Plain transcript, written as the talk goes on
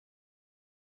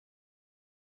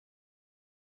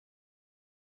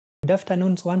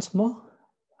afternoon once more.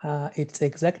 It's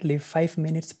exactly 5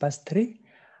 minutes past 3,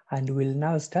 and we'll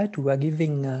now start. We're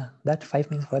giving that 5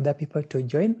 minutes for other people to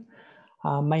join.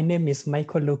 My name is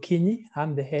Michael Lokinyi.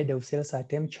 I'm the head of sales at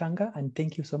Mchanga, and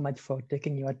thank you so much for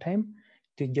taking your time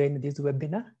to join this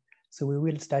webinar. So we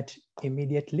will start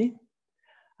immediately.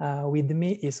 With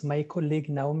me is my colleague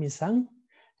Naomi Sang.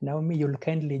 Naomi, you'll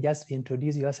kindly just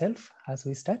introduce yourself as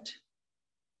we start.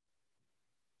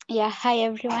 Yeah, hi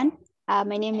everyone.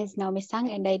 My name is Naomi Sang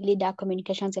and I lead our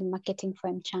communications and marketing for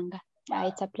Mchanga.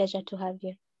 It's a pleasure to have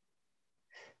you.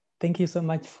 Thank you so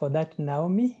much for that,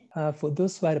 Naomi. For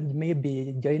those who are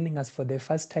maybe joining us for the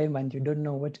first time and you don't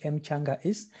know what Mchanga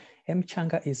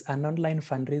is an online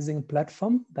fundraising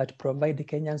platform that provides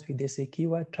Kenyans with a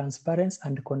secure, transparent,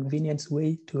 and convenient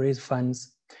way to raise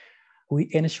funds. We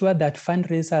ensure that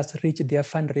fundraisers reach their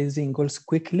fundraising goals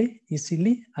quickly,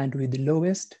 easily, and with the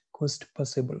lowest cost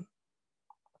possible.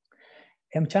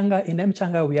 In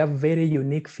Mchanga, we have very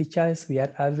unique features. We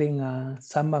are having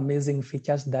some amazing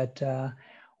features that are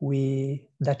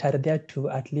there to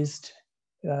at least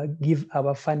give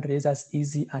our fundraisers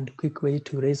easy and quick way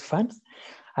to raise funds.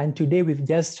 And today we've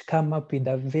just come up with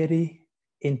a very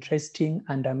interesting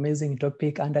and amazing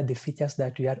topic under the features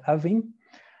that we are having,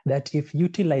 that if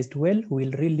utilized well,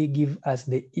 will really give us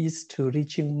the ease to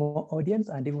reaching more audience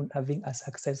and even having a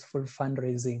successful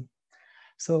fundraising.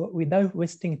 So without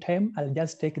wasting time, I'll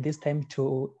just take this time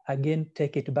to again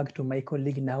take it back to my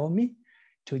colleague Naomi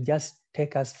to just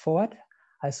take us forward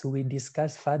as we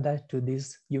discuss further to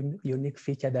this unique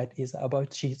feature that is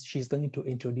about she's going to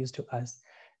introduce to us.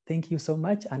 Thank you so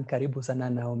much, and karibu sana,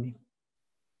 Naomi.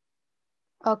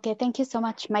 Okay, thank you so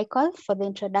much, Michael, for the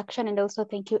introduction, and also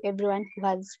thank you everyone who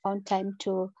has found time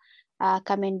to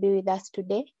come and be with us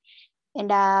today.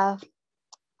 And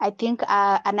I think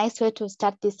a nice way to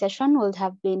start this session would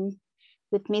have been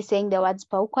with me saying the words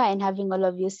Paukwa and having all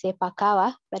of you say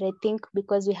Pakawa. But I think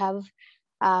because we have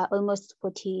almost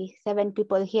 47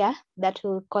 people here, that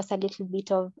will cause a little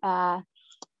bit of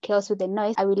chaos with the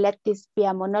noise. I will let this be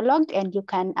a monologue and you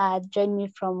can join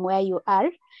me from where you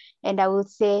are. And I will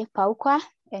say Paukwa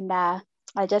and I'll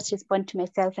just respond to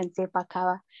myself and say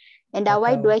Pakawa. And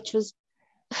why do I choose?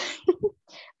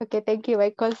 Okay, thank you,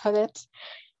 Michael, for that.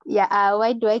 Yeah,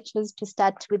 why do I choose to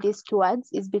start with these two words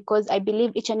is because I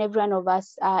believe each and every one of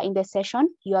us in the session,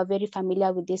 you are very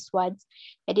familiar with these words.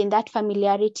 And in that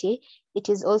familiarity, it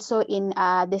is also in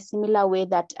the similar way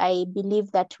that I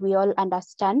believe that we all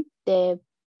understand the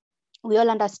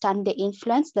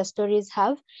influence the stories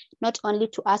have, not only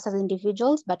to us as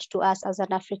individuals, but to us as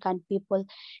an African people.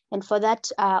 And for that,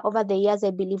 over the years,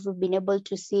 I believe we've been able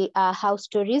to see how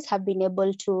stories have been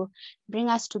able to bring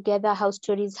us together, how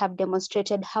stories have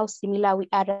demonstrated how similar we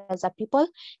are as a people,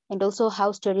 and also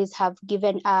how stories have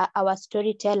given our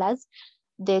storytellers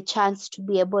the chance to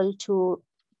be able to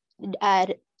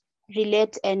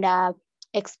relate and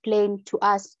explain to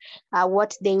us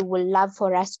what they will love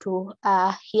for us to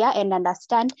hear and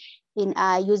understand in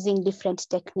using different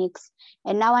techniques.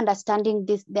 And now understanding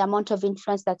the amount of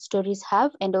influence that stories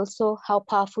have and also how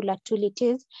powerful a tool it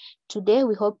is, today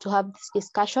we hope to have this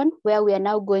discussion where we are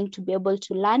now going to be able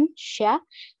to learn, share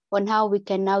on how we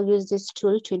can now use this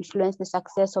tool to influence the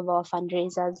success of our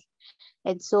fundraisers.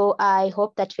 And so I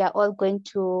hope that we are all going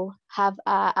to have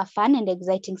a fun and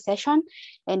exciting session.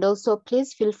 And also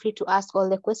please feel free to ask all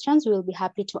the questions. We will be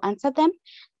happy to answer them.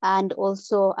 And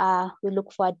also we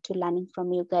look forward to learning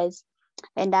from you guys.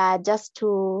 And just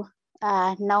to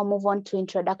now move on to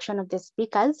introduction of the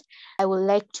speakers, I would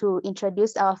like to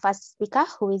introduce our first speaker,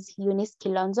 who is Eunice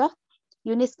Kilonzo.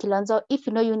 Eunice Kilonzo, if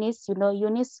you know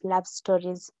Eunice loves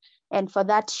stories. And for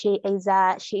that, she is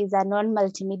a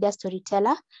non-multimedia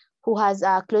storyteller who has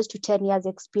close to 10 years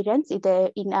experience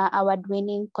in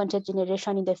award-winning content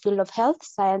generation in the field of health,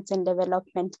 science, and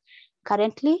development.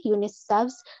 Currently, Eunice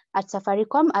serves at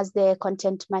Safaricom as the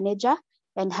content manager,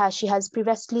 and she has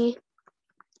previously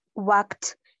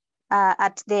worked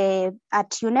at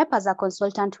UNEP as a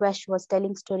consultant, where she was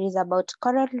telling stories about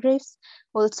coral reefs,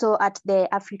 also at the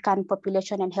African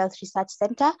Population and Health Research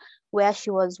Center, where she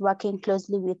was working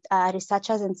closely with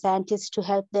researchers and scientists to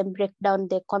help them break down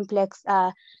the complex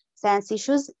science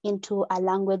issues into a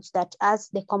language that as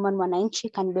the common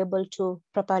wananchi can be able to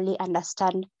properly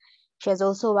understand. She has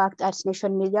also worked at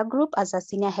Nation Media Group as a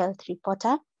senior health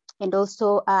reporter and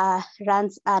also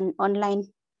runs an online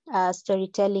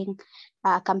storytelling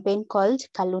campaign called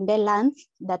Kalunde Lands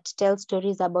that tells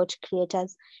stories about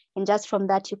creators. And just from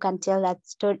that, you can tell that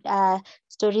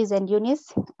stories and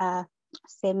Eunice,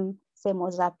 same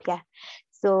was up here.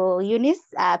 So Eunice,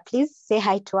 please say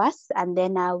hi to us, and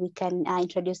then we can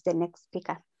introduce the next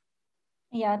speaker.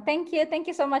 Yeah, thank you. Thank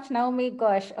you so much, Naomi.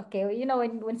 Gosh, okay. You know,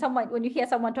 when you hear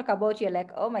someone talk about you, you're like,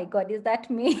 oh my God, is that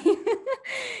me?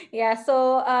 Yeah,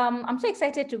 so I'm so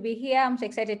excited to be here. I'm so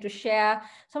excited to share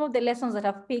some of the lessons that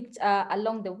I've picked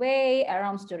along the way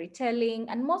around storytelling,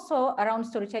 and more so around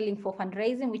storytelling for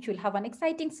fundraising, which will have an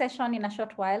exciting session in a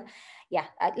short while. Yeah,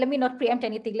 let me not preempt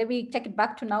anything. Let me take it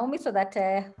back to Naomi so that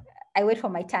I wait for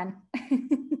my turn.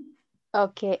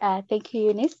 Okay, thank you,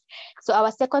 Eunice. So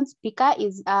our second speaker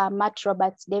is Matt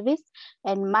Roberts Davis.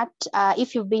 And Matt,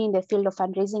 if you've been in the field of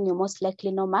fundraising, you most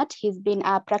likely know Matt. He's been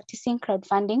practicing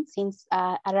crowdfunding since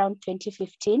around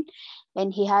 2015,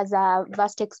 and he has a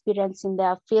vast experience in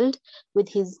the field, with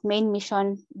his main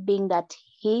mission being that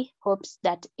he hopes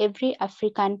that every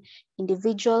African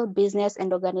individual, business,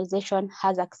 and organization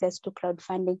has access to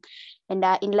crowdfunding. And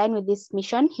in line with this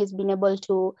mission, he's been able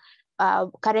to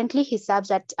currently, he serves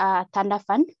at Thunder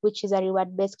Fund, which is a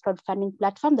reward-based crowdfunding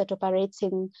platform that operates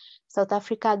in South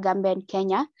Africa, Gambia, and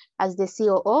Kenya as the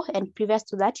COO. And previous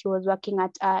to that, he was working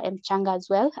at Mchanga as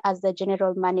well as the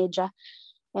general manager.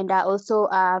 And also,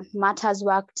 Matt has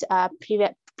worked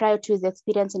prior to his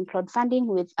experience in crowdfunding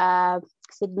with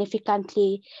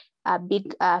significantly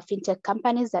big fintech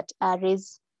companies that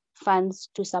raise funds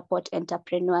to support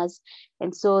entrepreneurs.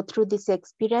 And so through this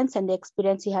experience and the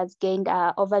experience he has gained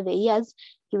over the years,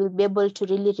 he will be able to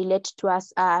really relate to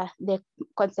us the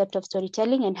concept of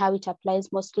storytelling and how it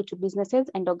applies mostly to businesses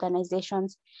and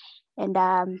organizations. And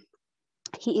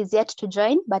he is yet to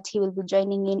join, but he will be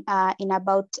joining in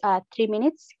about 3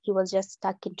 minutes. He was just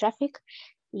stuck in traffic.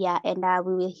 Yeah, and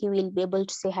he will be able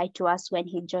to say hi to us when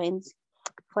he joins.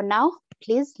 For now,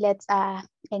 please let's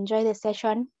enjoy the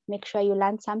session. Make sure you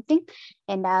learn something,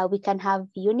 and we can have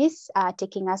Eunice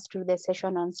taking us through the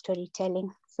session on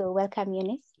storytelling. So welcome,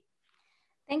 Eunice.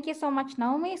 Thank you so much,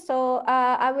 Naomi. So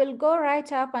I will go right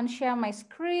up and share my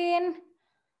screen.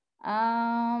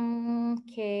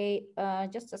 Okay,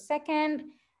 just a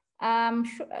second. I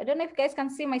don't know if you guys can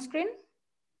see my screen.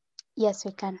 Yes,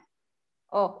 we can.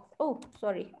 Oh,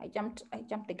 sorry, I jumped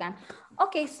the gun.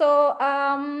 Okay, so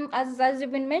as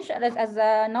you've been mentioned, as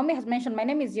Naomi has mentioned, my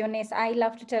name is Eunice. I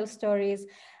love to tell stories,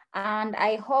 and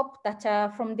I hope that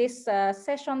from this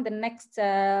session, the next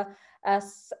 8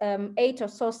 or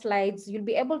so slides, you'll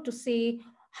be able to see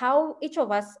how each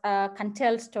of us can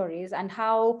tell stories, and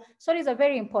how stories are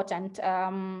very important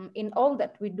in all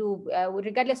that we do,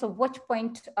 regardless of which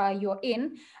point you're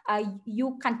in,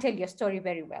 you can tell your story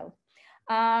very well.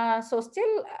 So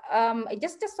still,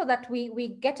 just so that we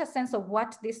get a sense of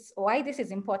why this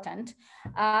is important,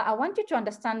 I want you to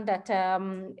understand that,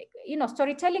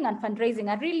 storytelling and fundraising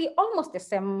are really almost the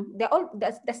same. They're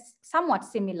somewhat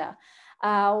similar.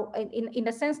 In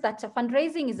the sense that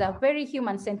fundraising is a very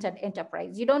human-centered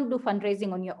enterprise. You don't do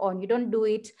fundraising on your own. You don't do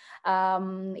it,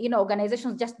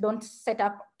 organizations just don't set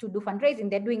up to do fundraising.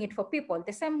 They're doing it for people,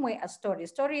 the same way as stories.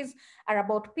 Stories are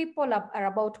about people, are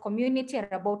about community, are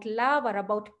about love, are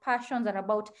about passions, are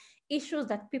about issues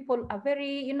that people are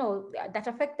very, that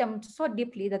affect them so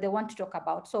deeply that they want to talk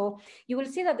about. So you will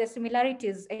see that the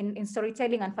similarities in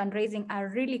storytelling and fundraising are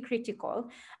really critical,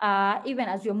 even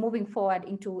as you're moving forward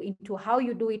into how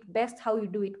you do it best, how you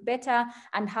do it better,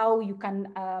 and how you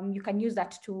can use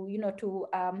that to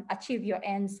achieve your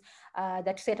ends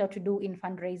that you set out to do in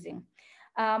fundraising.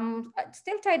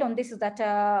 Still tied on this is that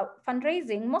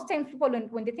fundraising, most times people,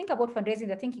 when they think about fundraising,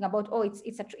 they're thinking about, oh,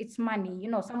 it's money,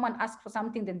 someone asks for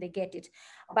something, then they get it.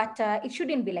 But it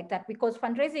shouldn't be like that, because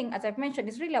fundraising, as I've mentioned,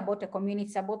 is really about the community.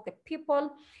 It's about the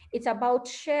people. It's about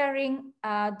sharing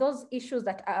those issues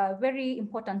that are very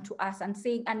important to us,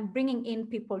 and bringing in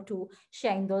people to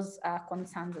share in those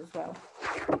concerns as well.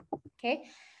 Okay,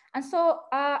 and so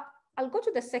I'll go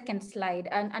to the second slide,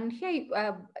 and here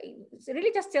it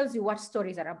really just tells you what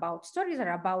stories are about. Stories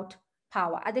are about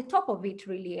power. At the top of it,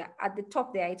 really, at the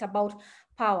top there, it's about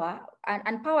power.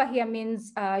 And power here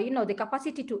means, the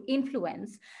capacity to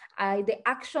influence the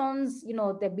actions,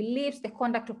 the beliefs, the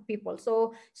conduct of people.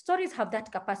 So stories have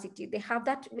that capacity. They have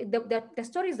that, the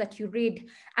stories that you read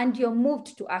and you're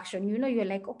moved to action. You're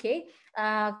like, okay,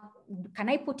 can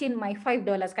I put in my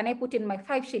 $5? Can I put in my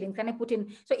 5 shillings? Can I put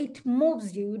in? So it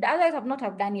moves you. The others have not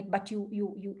have done it, but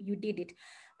you did it.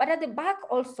 But at the back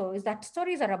also is that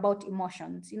stories are about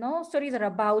emotions. Stories are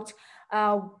about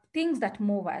things that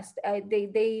move us.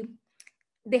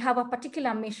 They have a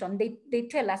particular mission. They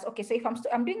tell us, okay, so if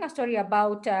I'm doing a story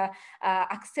about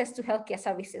access to healthcare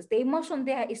services, the emotion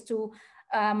there is to,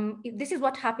 this is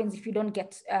what happens if you don't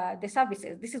get the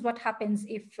services. This is what happens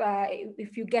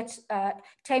if you get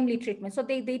timely treatment. So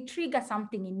they trigger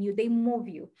something in you, they move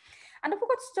you. And of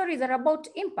course, stories are about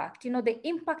impact, the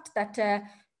impact that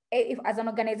if as an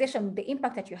organization, the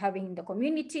impact that you're having in the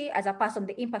community, as a person,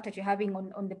 the impact that you're having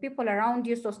on the people around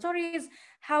you. So stories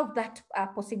have that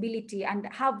possibility and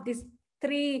have these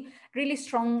three really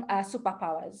strong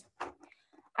superpowers.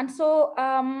 And so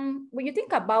when you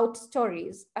think about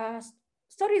stories,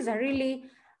 stories are really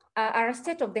are a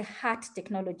state-of-the-art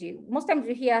technology. Most times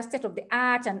you hear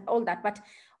state-of-the-art and all that, but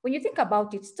when you think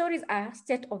about it, stories are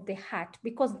state-of-the-art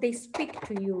because they speak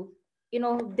to you. You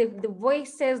know, the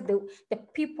voices, the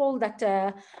people that,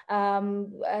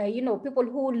 you know, people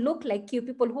who look like you,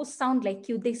 people who sound like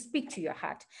you, they speak to your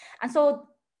heart. And so,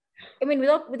 I mean,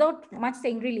 without much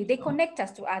saying, really, they connect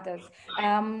us to others.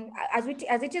 As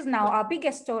it is now, our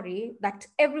biggest story that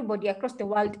everybody across the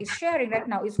world is sharing right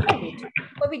now is COVID.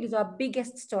 COVID is our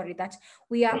biggest story that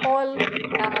we are all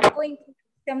going through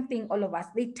the same thing, all of us.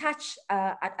 They touch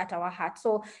at our heart.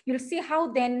 So you'll see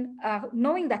how then,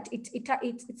 knowing that it's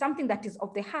something that is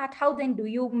of the heart, how then do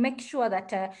you make sure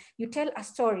that you tell a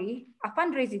story, a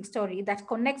fundraising story that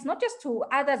connects not just to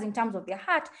others in terms of their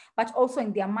heart, but also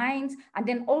in their minds, and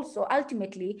then also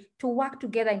ultimately to work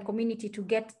together in community to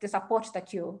get the support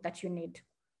that you need.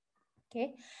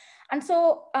 Okay. And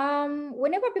so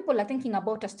whenever people are thinking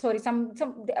about a story,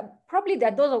 probably there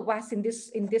are those of us in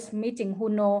this meeting who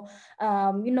know,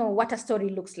 you know, what a story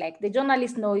looks like. The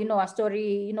journalists know, you know, a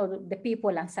story, you know, the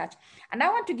people and such. And I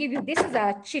want to give you, this is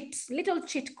a little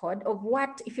cheat code of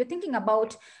what, if you're thinking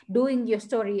about doing your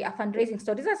story, a fundraising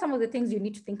story, these are some of the things you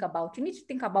need to think about. You need to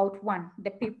think about, one,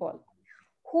 the people.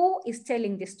 Who is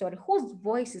telling this story? Whose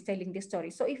voice is telling this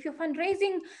story? So if you're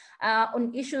fundraising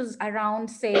on issues around,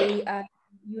 say,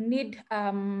 you need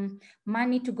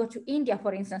money to go to India,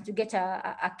 for instance, to get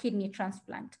a kidney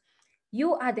transplant.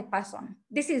 You are the person.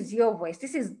 This is your voice.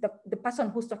 This is the person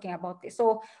who's talking about this.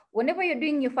 So whenever you're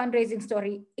doing your fundraising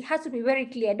story, it has to be very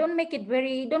clear. Don't make it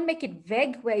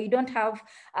vague where you don't have,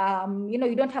 you know,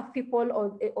 you don't have people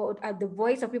or the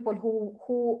voice of people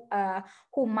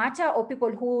who matter, or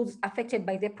people who's affected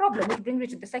by the problem, which brings me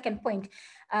to the second point.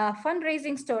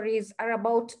 Fundraising stories are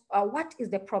about what is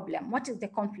the problem? What is the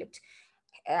conflict?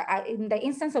 In the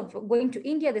instance of going to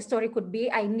India, the story could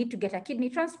be, I need to get a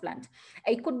kidney transplant.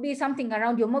 It could be something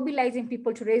around you're mobilizing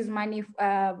people to raise money,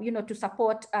 you know, to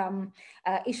support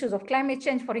issues of climate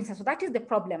change, for instance. So that is the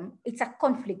problem. It's a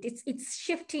conflict. It's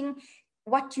shifting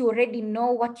what you already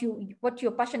know, what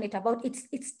you're passionate about.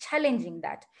 It's challenging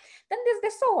that. Then there's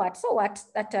the so what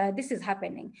that this is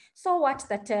happening. So what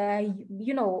that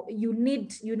you know, you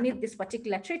need this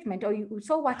particular treatment, or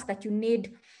so what that you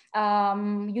need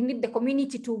the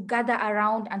community to gather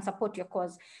around and support your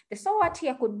cause. The so what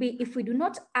here could be, if we do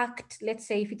not act, let's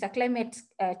say if it's a climate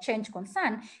change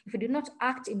concern, if we do not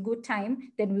act in good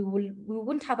time, then we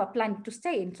wouldn't have a plan to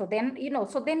stay in. So then, you know,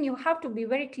 so then you have to be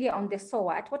very clear on the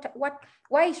so what,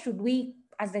 why should we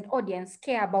as an audience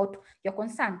care about your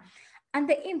concern? And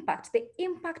the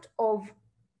impact of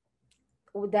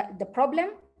the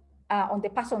problem on the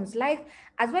person's life,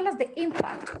 as well as the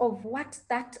impact of what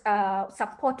that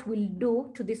support will do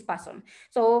to this person.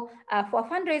 So for a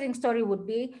fundraising story would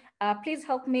be, please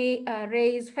help me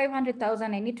raise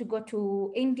 500,000. I need to go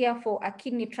to India for a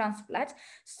kidney transplant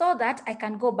so that I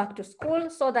can go back to school,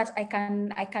 so that I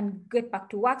can get back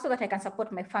to work, so that I can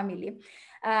support my family.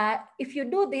 If you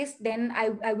do this, then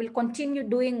I will continue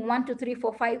doing 1, 2, 3,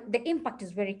 4, 5. The impact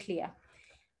is very clear.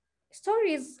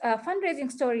 Stories, fundraising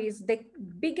stories, the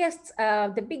biggest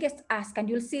ask, and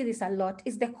you'll see this a lot,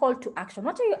 is the call to action.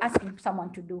 What are you asking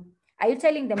someone to do? Are you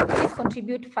telling them, please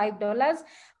contribute $5,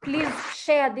 please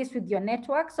share this with your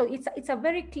network? So it's a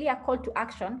very clear call to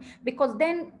action, because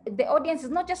then the audience is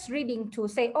not just reading to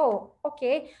say, oh,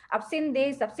 okay, I've seen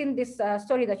this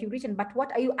story that you've written, but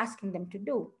what are you asking them to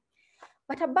do?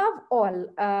 But above all,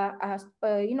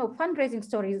 you know, fundraising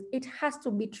stories, it has to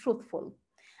be truthful.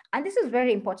 And this is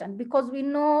very important, because we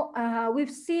know, we've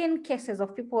seen cases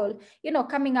of people, you know,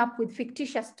 coming up with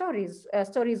fictitious stories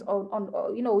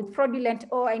on you know, with fraudulent,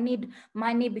 oh, I need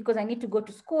money because I need to go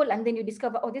to school. And then you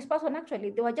discover, oh, this person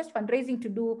actually, they were just fundraising to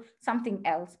do something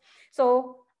else.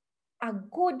 So a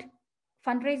good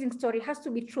fundraising story has to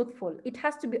be truthful. It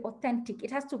has to be authentic.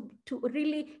 It has to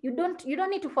really, you don't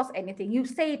need to force anything. You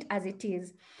say it as it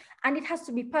is. And it has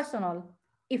to be personal.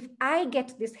 If I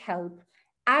get this help,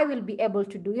 I will be able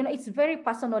to do, you know, it's very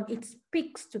personal. It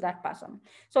speaks to that person.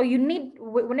 So you need,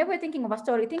 whenever you're thinking of a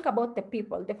story, think about the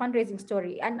people, the fundraising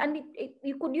story, and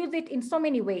you could use it in so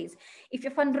many ways. If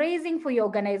you're fundraising for your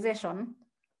organization,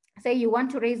 say you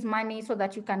want to raise money so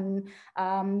that you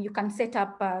can set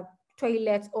up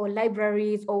toilets or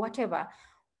libraries or whatever,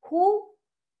 who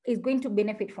is going to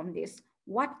benefit from this?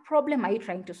 What problem are you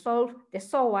trying to solve? The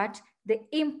so what, the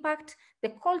impact, the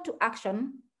call to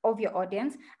action, of your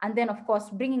audience, and then of course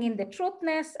bringing in the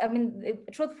truthfulness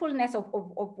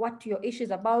of what your issue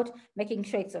is about, making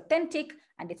sure it's authentic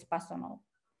and it's personal.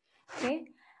 Okay,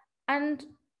 and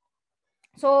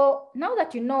so now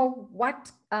that you know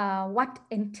what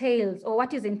entails, or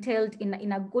what is entailed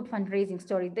in a good fundraising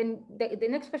story, then the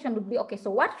next question would be, okay,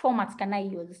 so what formats can I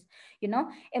use? You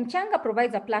know, Mchanga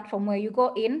provides a platform where you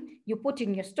go in, you put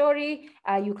in your story,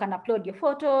 you can upload your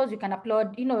photos, you can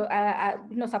upload,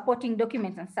 supporting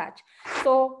documents and such.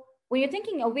 So when you're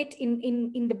thinking of it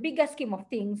in the bigger scheme of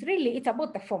things, really it's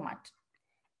about the format.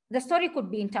 The story could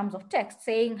be in terms of text,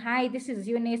 saying, hi, this is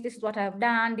Eunice, this is what I've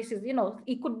done, this is,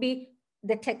 it could be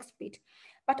the text bit.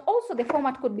 But also the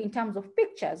format could be in terms of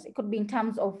pictures. It could be in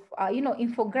terms of,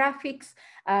 infographics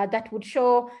that would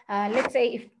show, let's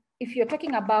say if you're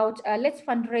talking about, let's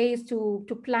fundraise to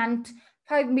plant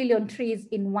 5 million trees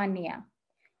in 1 year.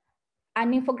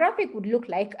 An infographic would look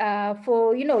like,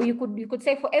 you could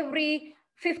say for every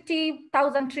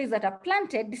 50,000 trees that are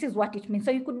planted, this is what it means.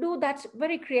 So you could do that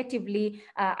very creatively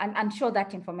and show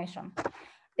that information.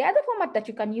 The other format that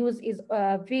you can use is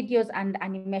videos and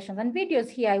animations. And videos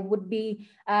here would be,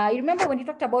 you remember when you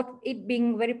talked about it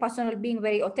being very personal, being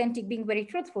very authentic, being very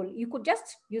truthful, you could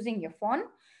just, using your phone,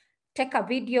 take a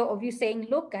video of you saying,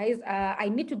 look, guys, I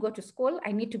need to go to school.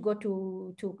 I need to go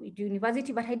to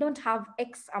university, but I don't have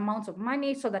X amounts of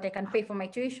money so that I can pay for my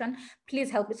tuition.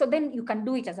 Please help me. So then you can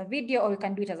do it as a video, or you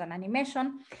can do it as an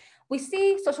animation. We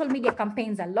see social media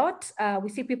campaigns a lot. We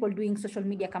see people doing social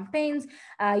media campaigns,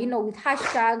 with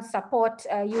hashtags, support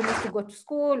you need to go to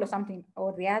school or something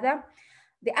or the other.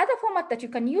 The other format that you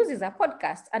can use is a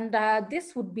podcast, and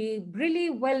this would be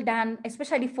really well done,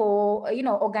 especially for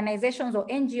organizations or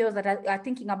NGOs that are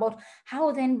thinking about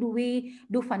how then do we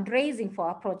do fundraising for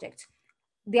our project.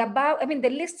 The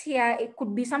list here, it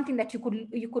could be something that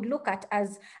you could look at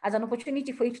as an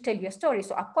opportunity for you to tell your story.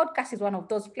 So a podcast is one of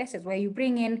those places where you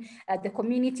bring in the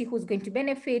community who's going to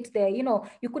benefit.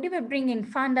 You could even bring in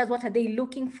funders. What are they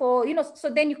looking for?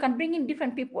 So then you can bring in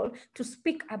different people to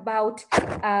speak about,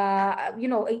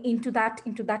 into that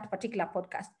particular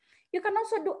podcast. You can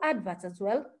also do adverts as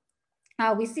well.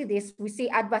 We see this, we see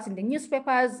adverts in the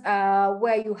newspapers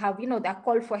where you have, the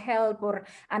call for help or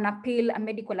an appeal, a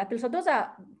medical appeal. So those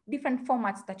are different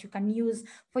formats that you can use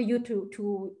for you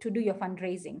to do your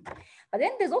fundraising. But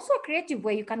then there's also a creative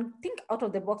way you can think out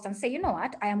of the box and say, you know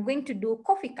what, I am going to do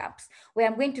coffee cups, where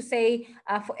I'm going to say,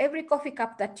 for every coffee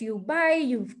cup that you buy,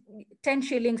 10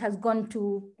 shillings has gone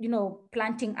to,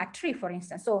 planting a tree, for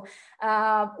instance. So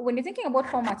when you're thinking about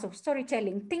formats of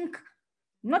storytelling, think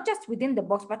not just within the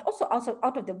box, but also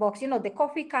out of the box, the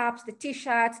coffee cups, the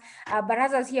t-shirts,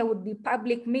 barazas here would be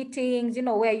public meetings,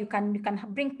 where you can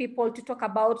bring people to talk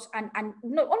about, and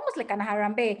almost like an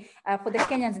Harambee, for the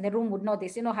Kenyans in the room would know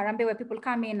this, Harambee, where people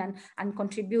come in and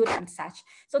contribute and such.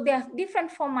 So there are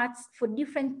different formats for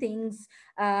different things,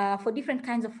 for different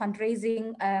kinds of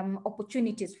fundraising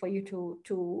opportunities for you to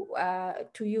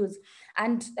use.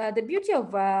 And the beauty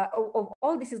of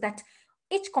all this is that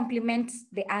each complements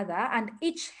the other, and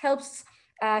each helps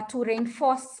to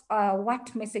reinforce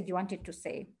what message you wanted to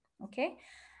say. Okay,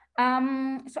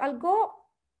 so I'll go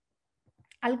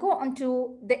on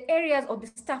to the areas of the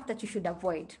stuff that you should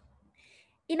avoid.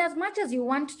 In as much as you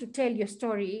want to tell your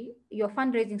story, your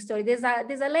fundraising story, there's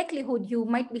a likelihood you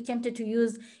might be tempted to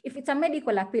use, if it's a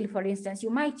medical appeal, for instance, you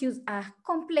might use a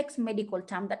complex medical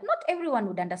term that not everyone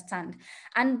would understand.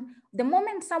 And the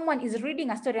moment someone is reading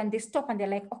a story and they stop and they're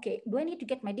like, okay, do I need to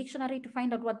get my dictionary to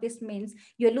find out what this means?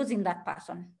 You're losing that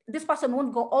person. This person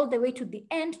won't go all the way to the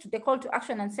end, to the call to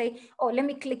action and say, oh, let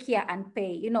me click here and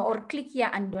pay, or click here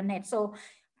and donate. So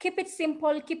keep it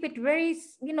simple, keep it very,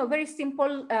 very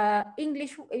simple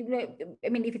English.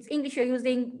 If it's English you're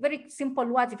using, very simple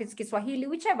words. If it's Kiswahili,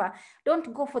 whichever,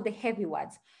 don't go for the heavy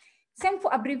words. Same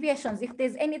for abbreviations. If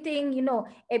there's anything,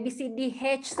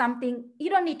 ABCDH something,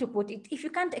 you don't need to put it. If you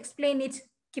can't explain it,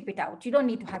 keep it out. You don't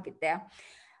need to have it there.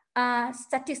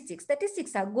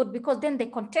 Statistics are good because then they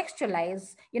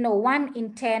contextualize, 1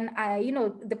 in 10,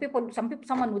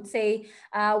 someone would say,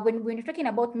 when you're talking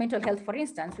about mental health, for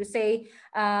instance, we say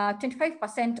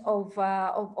 25%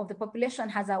 of the population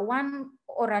has a one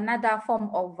or another form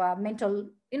of mental,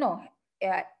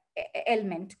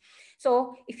 ailment.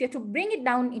 So if you're to bring it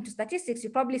down into statistics, you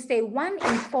probably say 1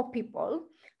 in 4 people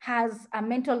has a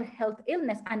mental health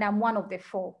illness, and I'm one of the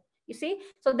 4. You see,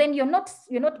 so then you're not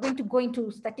going to go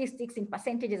into statistics in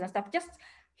percentages and stuff, just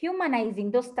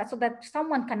humanizing those stats so that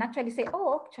someone can actually say,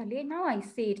 oh, actually now I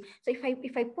see it. So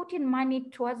if I put in money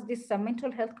towards this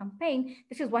mental health campaign,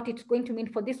 this is what it's going to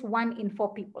mean for this 1 in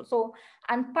 4 people. So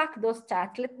unpack those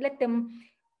stats, let them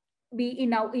be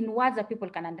in words that people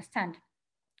can understand.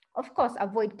 Of course,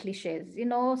 avoid cliches, you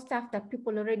know, stuff that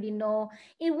people already know.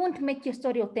 It won't make your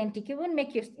story authentic. It won't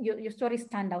make your story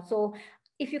stand out. So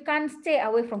if you can stay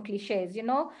away from cliches, you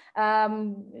know,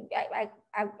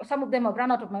 some of them have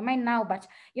run out of my mind now, but,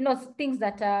 you know, things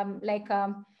that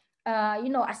you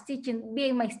know, a stitching,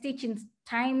 being my stitching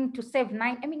time to save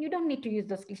 9. I mean, you don't need to use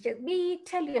those cliches.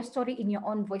 Tell your story in your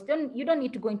own voice. You don't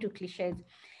need to go into cliches.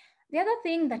 The other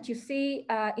thing that you see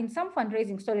in some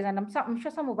fundraising stories, and I'm sure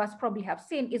some of us probably have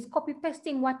seen, is copy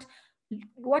pasting what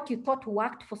you thought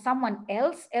worked for someone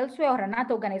else elsewhere or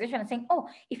another organization and saying, oh,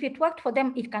 if it worked for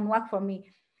them, it can work for me.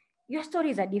 Your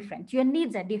stories are different, your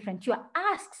needs are different, your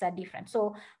asks are different.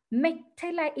 So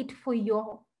tailor it for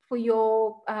your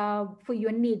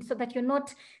needs, so that you're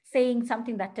not saying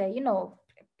something that you know,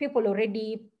 people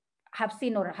already have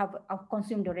seen or have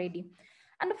consumed already.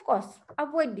 And of course,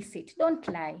 avoid deceit. Don't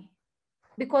lie.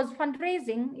 Because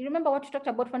fundraising, you remember what you talked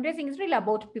about, fundraising is really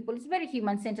about people. It's very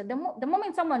human-centered. The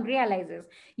moment someone realizes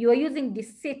you are using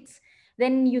deceit,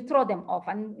 then you throw them off,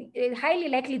 and highly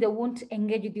likely they won't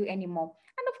engage with you anymore.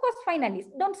 And of course, finally,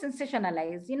 don't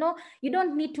sensationalize. You know, you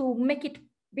don't need to make it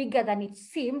bigger than it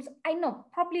seems. I know,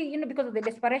 probably, you know, because of the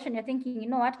desperation, you're thinking, you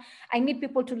know what, I need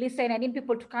people to listen, I need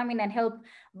people to come in and help.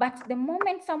 But the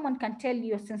moment someone can tell you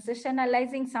you're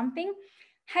sensationalizing something,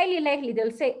 highly likely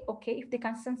they'll say, okay, if they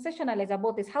can sensationalize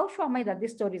about this, how sure am I that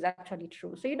this story is actually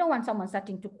true? So you don't want someone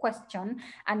starting to question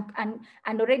and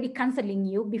already canceling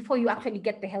you before you actually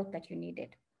get the help that you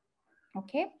needed.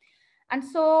 Okay. And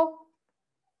so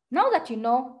now that you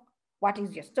know what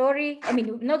is your story, I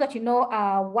mean, now that you know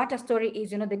what a story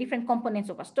is, you know, the different components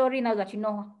of a story, now that you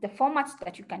know the formats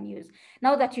that you can use,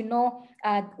 now that you know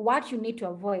what you need to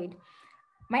avoid,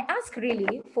 my ask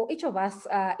really for each of us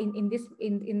in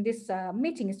this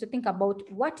meeting is to think about,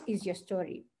 what is your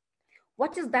story?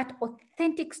 What is that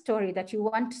authentic story that you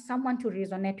want someone to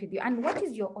resonate with you? And what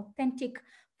is your authentic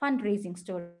fundraising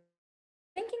story?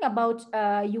 Thinking about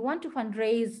you want to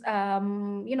fundraise,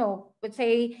 you know, let's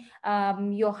say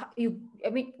you're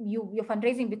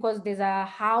fundraising because there's a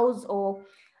house or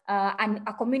and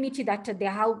a community that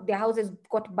their houses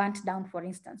got burnt down, for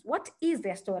instance. What is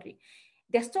their story?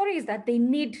 Their story is that they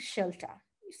need shelter.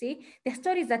 You see, their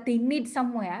story is that they need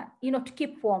somewhere, you know, to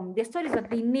keep warm. Their story is that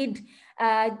they need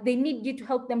you to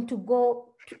help them to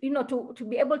go, you know, to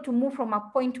be able to move from a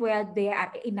point where they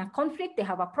are in a conflict, they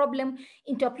have a problem,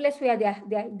 into a place where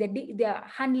they're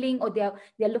handling, or they're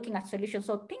looking at solutions.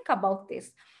 So think about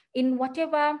this in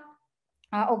whatever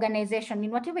organization, in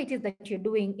whatever it is that you're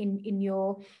doing in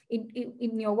your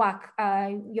work.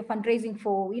 You're fundraising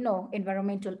for, you know,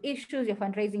 environmental issues, you're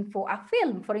fundraising for a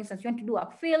film, for instance, you want to do a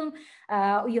film,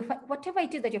 whatever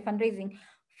it is that you're fundraising,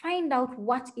 find out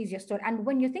what is your story. And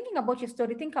when you're thinking about your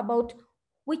story, think about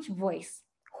whose voice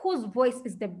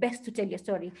is the best to tell your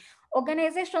story.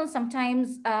 Organizations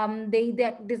sometimes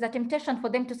there's a temptation for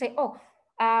them to say, oh,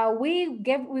 we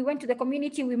went to the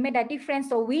community, we made a difference,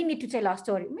 so we need to tell our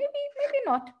story. Maybe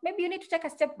not. Maybe you need to take a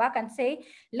step back and say,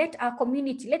 let our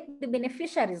community, let the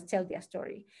beneficiaries tell their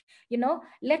story. You know,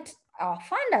 let our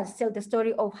funders tell the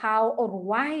story of how or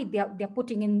why they're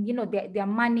putting in, you know, their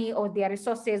money or their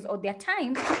resources or their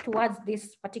time towards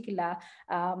this particular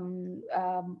you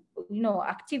know,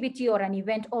 activity or an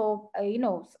event, or you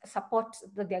know, support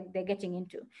that they're getting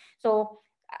into. So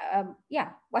yeah,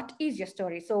 what is your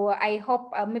story? So I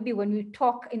hope maybe when we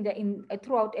talk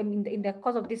throughout in the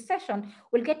course of this session,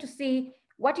 we'll get to see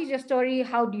what is your story,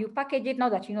 how do you package it, now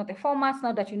that you know the formats,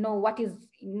 now that you know what is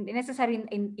necessary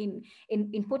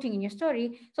in putting in your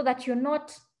story, so that you're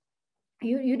not,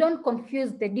 you don't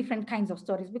confuse the different kinds of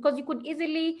stories, because you could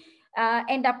easily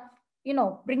end up, you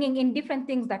know, bringing in different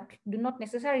things that do not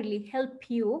necessarily help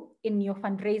you in your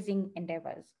fundraising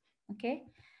endeavors. Okay,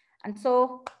 and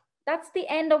so that's the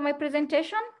end of my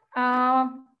presentation.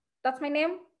 That's my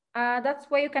name. That's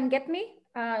where you can get me.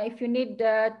 If you need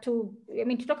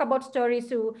to talk about stories,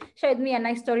 to share with me a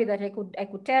nice story that I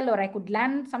could tell, or I could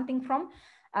learn something from,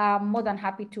 more than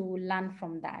happy to learn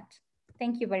from that.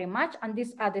 Thank you very much. And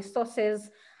these are the sources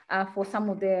for some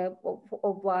of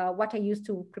what I use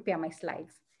to prepare my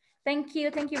slides. Thank you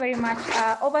very much.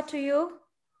 Over to you,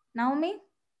 Naomi.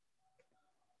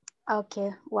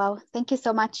 Okay, wow. Thank you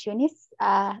so much, Eunice.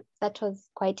 That was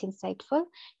quite insightful.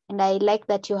 And I like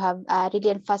that you have really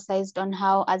emphasized on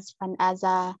how as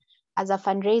a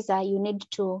fundraiser, you need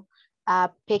to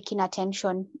pay keen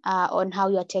attention on how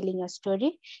you're telling your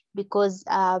story, because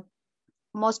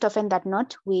most often than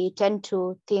not, we tend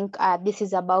to think this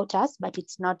is about us, but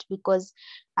it's not, because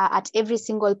at every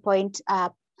single point,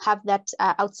 have that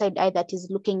outside eye that is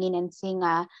looking in and seeing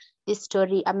this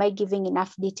story? Am I giving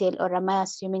enough detail, or am I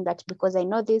assuming that because I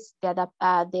know this,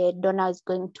 the donor is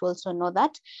going to also know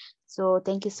that? So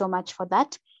thank you so much for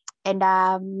that. And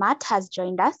Matt has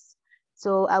joined us.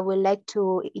 So I would like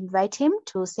to invite him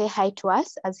to say hi to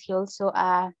us, as he also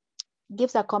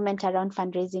gives a comment around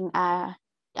fundraising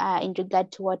in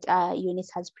regard to what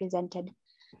Eunice has presented.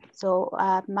 So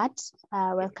Matt,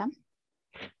 welcome.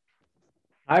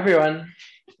 Hi everyone,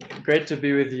 great to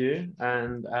be with you,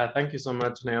 and thank you so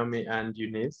much, Naomi and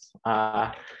Eunice.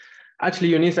 Actually,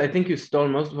 Eunice, I think you stole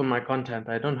most of my content.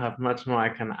 I don't have much more I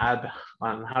can add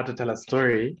on how to tell a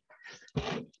story,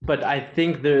 but I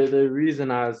think the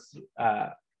reason I was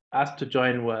asked to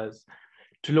join was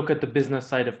to look at the business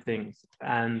side of things.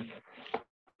 And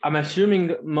I'm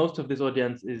assuming most of this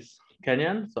audience is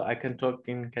Kenyan, so I can talk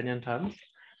in Kenyan terms.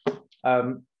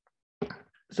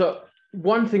 So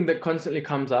one thing that constantly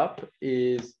comes up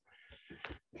is,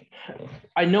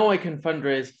 I know I can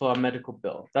fundraise for a medical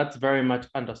bill. That's very much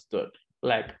understood.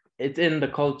 Like, it's in the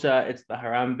culture, it's the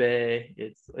Harambe,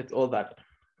 it's all that.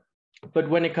 But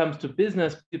when it comes to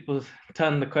business, people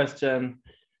turn the question,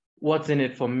 what's in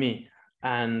it for me?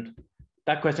 And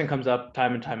that question comes up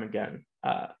time and time again.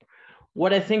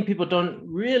 What I think people don't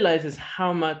realize is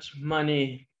how much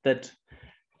money that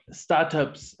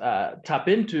startups tap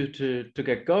into to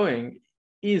get going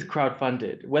is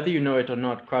crowdfunded. Whether you know it or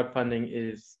not, crowdfunding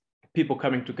is people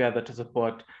coming together to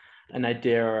support an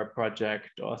idea or a project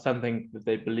or something that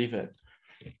they believe in.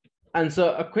 And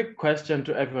so a quick question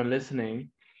to everyone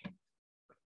listening: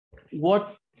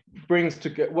 what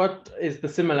is the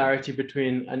similarity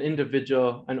between an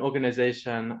individual, an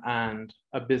organization, and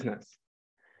a business?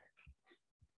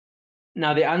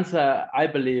 Now, the answer, I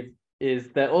believe, is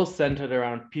they're all centered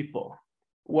around people.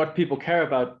 What people care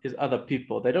about is other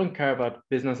people. They don't care about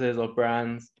businesses or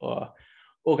brands or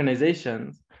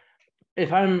organizations.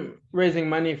 If I'm raising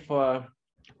money for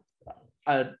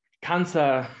a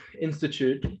cancer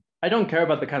institute, I don't care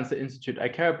about the cancer institute. I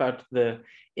care about the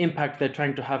impact they're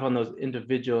trying to have on those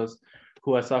individuals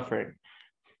who are suffering.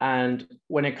 And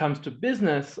when it comes to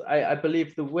business, I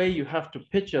believe the way you have to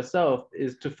pitch yourself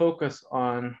is to focus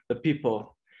on the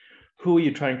people. Who are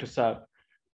you trying to serve?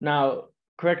 Now,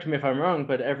 correct me if I'm wrong,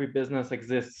 but every business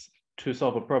exists to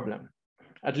solve a problem.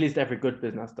 At least every good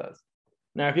business does.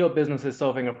 Now, if your business is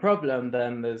solving a problem,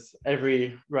 then there's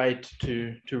every right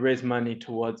to raise money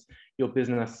towards your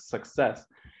business success.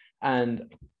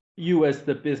 And you as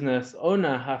the business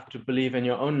owner have to believe in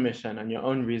your own mission and your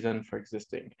own reason for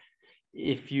existing.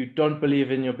 If you don't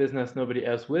believe in your business, nobody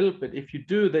else will. But if you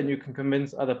do, then you can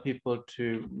convince other people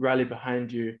to rally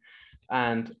behind you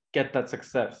and get that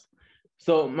success.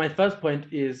 So my first point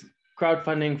is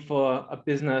crowdfunding for a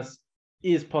business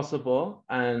is possible,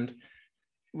 and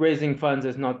raising funds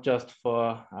is not just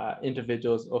for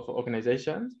individuals or for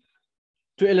organizations.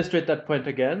 To illustrate that point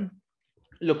again,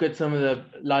 look at some of the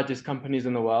largest companies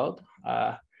in the world,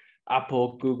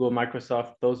 Apple, Google,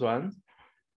 Microsoft, those ones.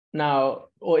 Now,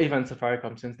 or even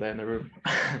Safaricom, since they're in the room.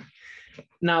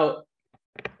 Now,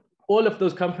 all of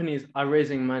those companies are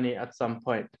raising money at some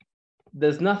point.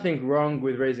 There's nothing wrong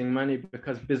with raising money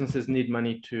because businesses need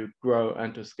money to grow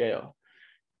and to scale.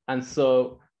 And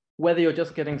so whether you're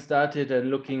just getting started and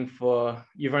looking for,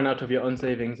 you've run out of your own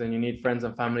savings and you need friends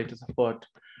and family to support,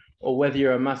 or whether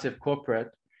you're a massive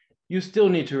corporate, you still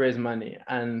need to raise money.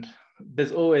 And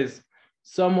there's always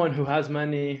someone who has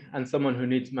money and someone who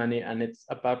needs money, and it's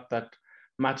about that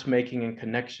matchmaking and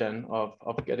connection of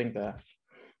getting there.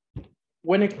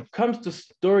 When it comes to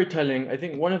storytelling, I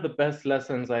think one of the best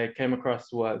lessons I came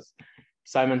across was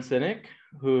Simon Sinek,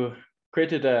 who he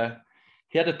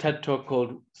had a TED talk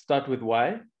called Start With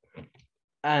Why,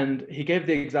 and he gave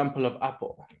the example of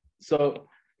Apple. So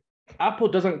Apple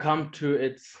doesn't come to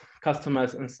its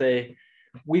customers and say,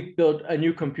 we've built a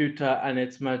new computer and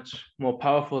it's much more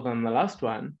powerful than the last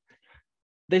one.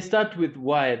 They start with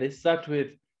why. They start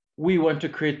with, we want to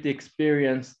create the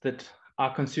experience that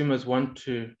our consumers want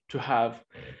to have.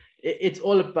 It's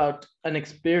all about an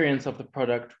experience of the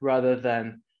product rather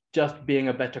than just being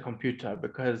a better computer,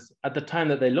 because at the time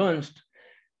that they launched,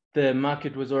 the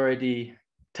market was already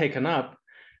taken up,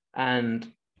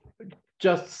 and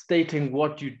just stating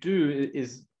what you do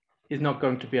is not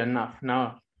going to be enough.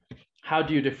 Now, how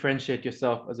do you differentiate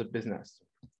yourself as a business?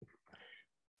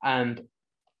 And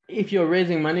if you're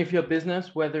raising money for your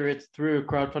business, whether it's through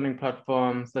crowdfunding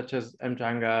platforms such as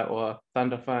Mchanga or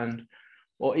Thunderfund,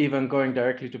 or even going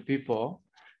directly to people,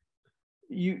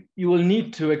 you will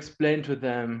need to explain to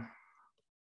them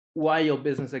why your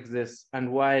business exists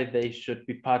and why they should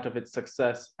be part of its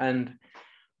success. And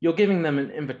you're giving them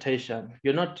an invitation.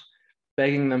 You're not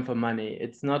begging them for money.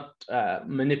 It's not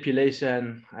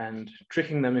manipulation and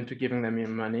tricking them into giving them your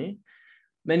money.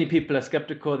 Many people are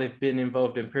skeptical. They've been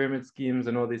involved in pyramid schemes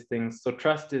and all these things. So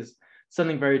trust is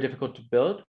something very difficult to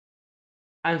build.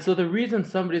 And so the reason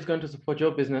somebody's going to support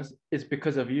your business is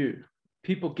because of you.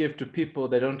 People give to people.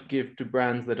 They don't give to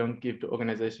brands. They don't give to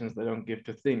organizations. They don't give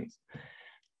to things.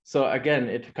 So again,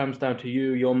 it comes down to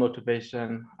you, your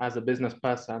motivation as a business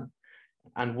person,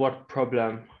 and what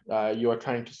problem you are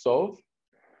trying to solve.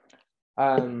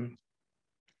 When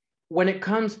it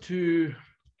comes to,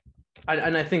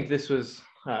 and I think this was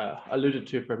alluded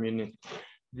to from Eunice,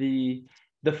 the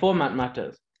format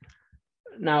matters.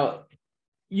 Now,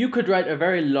 you could write a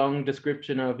very long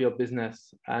description of your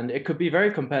business and it could be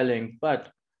very compelling,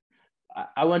 but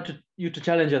I want you to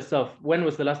challenge yourself. When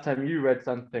was the last time you read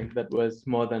something that was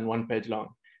more than 1 page long?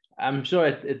 I'm sure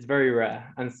it's very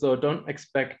rare. And so don't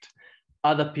expect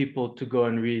other people to go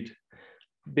and read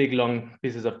big, long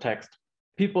pieces of text.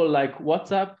 People like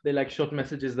WhatsApp. They like short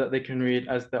messages that they can read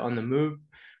as they're on the move,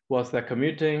 whilst they're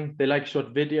commuting. They like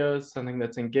short videos, something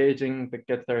that's engaging, that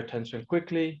gets their attention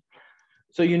quickly.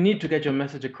 So you need to get your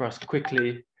message across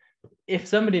quickly. If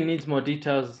somebody needs more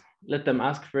details, let them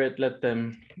ask for it, let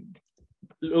them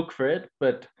look for it.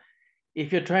 But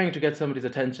if you're trying to get somebody's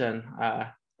attention,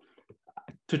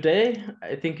 today,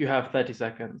 I think you have 30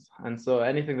 seconds. And so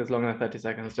anything that's longer than 30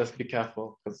 seconds, just be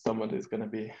careful because someone is going to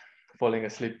be falling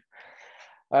asleep.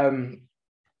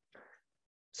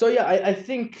 So yeah, I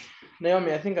think,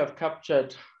 Naomi, I think I've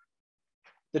captured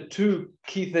the two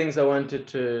key things I wanted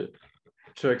to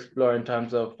explore in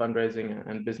terms of fundraising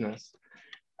and business.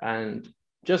 And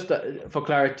just for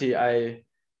clarity,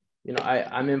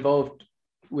 I'm involved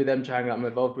with Mchanga, I'm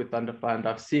involved with Thunder Fund.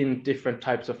 I've seen different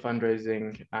types of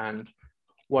fundraising and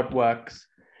what works.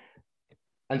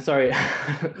 And sorry,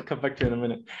 I'll come back to you in a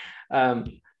minute.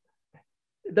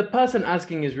 The person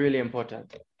asking is really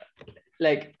important.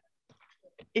 Like,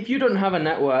 if you don't have a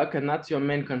network and that's your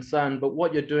main concern, but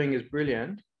what you're doing is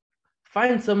brilliant,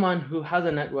 find someone who has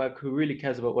a network who really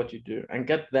cares about what you do and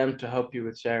get them to help you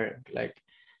with sharing. Like,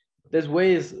 there's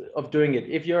ways of doing it.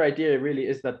 If your idea really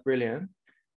is that brilliant,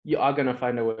 you are going to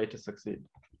find a way to succeed.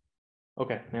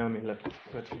 Okay, Naomi, let's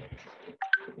go to you.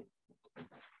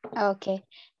 Okay.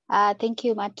 Thank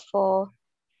you, Matt, for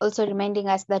also reminding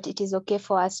us that it is okay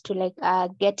for us to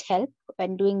get help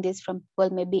when doing this from people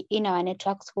maybe in our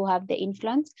networks who have the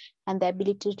influence and the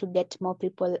ability to get more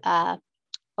people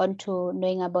onto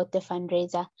knowing about the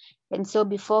fundraiser. And so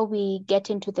before we get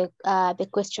into the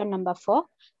question number 4,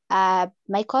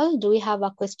 Michael, do we have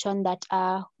a question that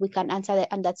we can answer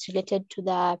and that's related to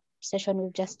the session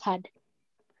we've just had?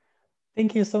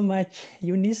 Thank you so much,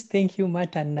 Eunice. Thank you,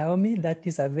 Matt and Naomi. That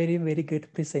is a very, very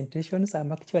great presentation. So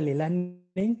I'm actually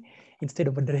learning instead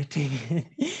of moderating.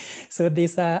 So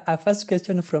there's a first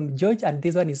question from George, and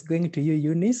this one is going to you,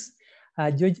 Eunice.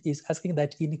 George is asking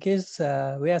that in case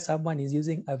where someone is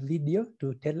using a video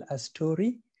to tell a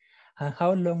story,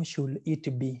 how long should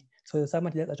it be? So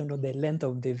someone just doesn't know the length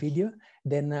of the video.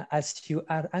 Then as you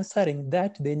are answering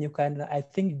that, then you can, I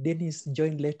think Dennis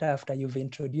joined later after you've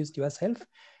introduced yourself.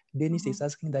 Dennis is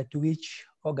asking that which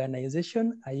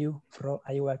organization are you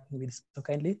working with? So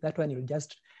kindly, that one will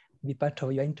just be part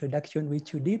of your introduction,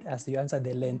 which you did as you answer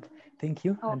the length. Thank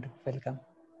you and welcome.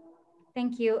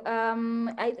 Thank you.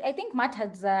 I think Matt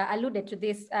has alluded to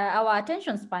this. Our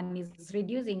attention span is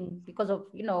reducing because of,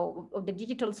 of the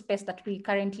digital space that we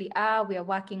currently we are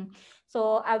working.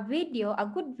 So a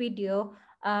good video,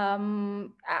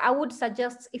 I would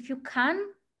suggest if you can,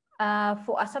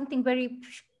 for something very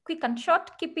quick and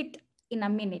short, keep it in a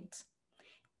minute.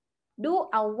 Do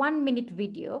a 1 minute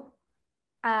video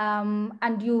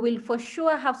and you will for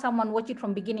sure have someone watch it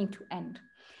from beginning to end.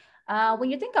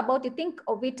 When you think about it, think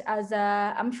of it as,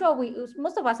 I'm sure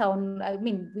most of us are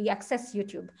we access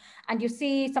YouTube and you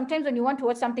see sometimes when you want to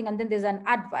watch something and then there's an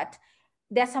advert,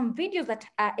 there are some videos that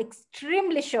are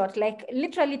extremely short, like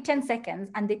literally 10 seconds,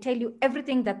 and they tell you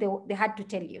everything that they had to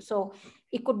tell you. So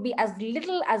it could be as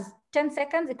little as 10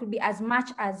 seconds, it could be as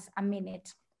much as a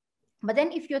minute. But then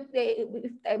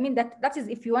that is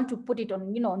if you want to put it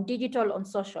on, on digital, on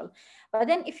social. But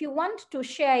then if you want to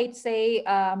share it, say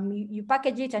you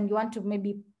package it and you want to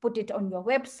maybe put it on your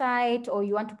website, or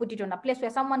you want to put it on a place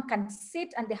where someone can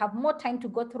sit and they have more time to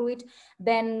go through it,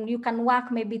 then you can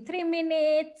work maybe 3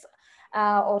 minutes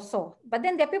or so. But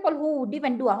then there are people who would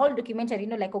even do a whole documentary,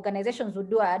 like organizations would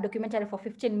do a documentary for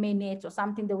 15 minutes or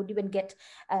something. They would even get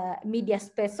media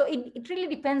space. So it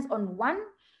really depends on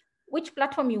which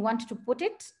platform you want to put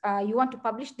it. You want to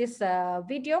publish this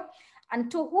video, and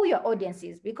two, who your audience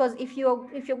is. Because if you're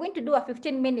going to do a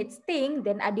 15 minutes thing,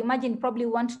 then I'd imagine probably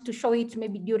want to show it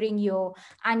maybe during your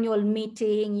annual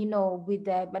meeting, you know, with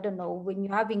the, I don't know, when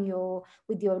you're having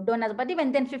with your donors. But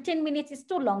even then 15 minutes is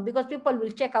too long, because people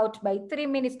will check out by 3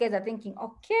 minutes. Guys are thinking,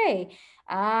 okay,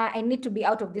 I need to be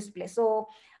out of this place. So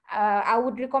I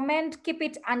would recommend keep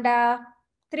it under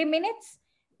 3 minutes.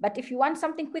 But if you want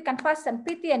something quick and fast and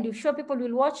pithy, and you sure people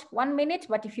will watch, 1 minute.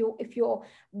 But if you're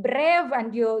brave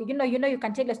and you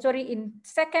can tell a story in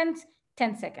seconds,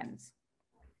 10 seconds.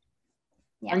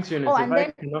 Yeah. Thanks, Eunice. Oh, and then,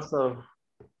 I can also...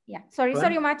 Yeah, sorry,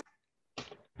 Matt.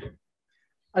 I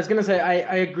was going to say,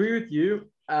 I agree with you.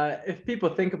 If people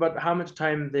think about how much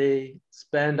time they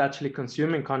spend actually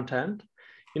consuming content,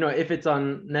 you know, if it's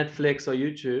on Netflix or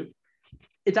YouTube,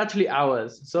 it's actually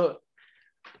hours. So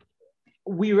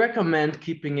we recommend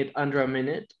keeping it under a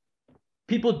minute.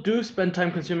 People do spend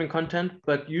time consuming content,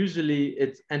 but usually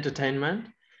it's entertainment.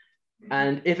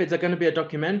 And if it's going to be a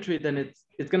documentary, then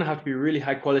it's going to have to be really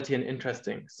high quality and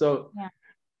interesting. So yeah,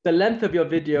 the length of your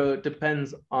video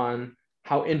depends on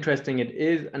how interesting it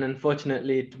is. And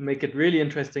unfortunately, to make it really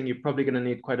interesting, you're probably going to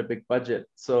need quite a big budget.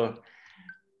 So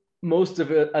most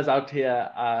of us out here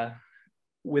are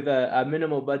with a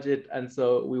minimal budget. And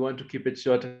so we want to keep it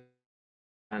short.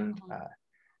 And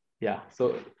yeah,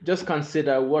 so just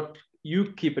consider what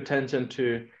you keep attention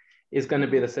to is going to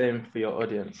be the same for your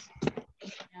audience.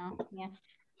 Yeah.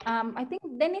 I think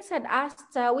Dennis had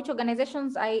asked which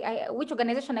organization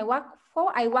I work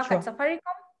for. I work at Safaricom.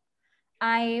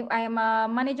 I am a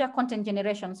manager content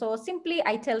generation. So simply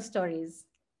I tell stories.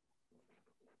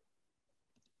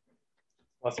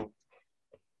 Awesome.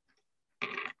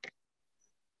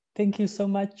 Thank you so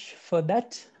much for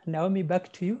that. Naomi,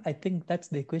 back to you. I think that's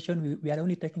the question. We are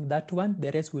only taking that one.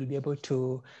 The rest will be able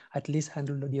to at least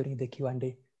handle during the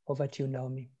Q&A. Over to you,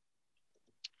 Naomi.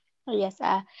 Yes,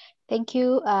 thank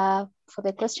you for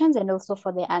the questions and also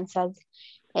for the answers.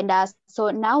 And so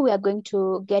now we are going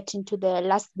to get into the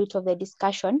last bit of the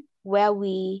discussion, where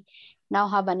we now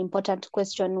have an important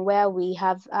question where we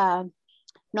have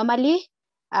normally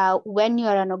when you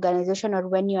are an organization or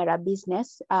when you are a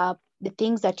business, the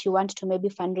things that you want to maybe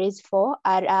fundraise for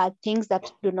are things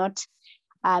that do not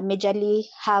majorly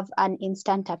have an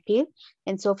instant appeal.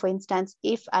 And so, for instance,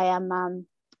 if I am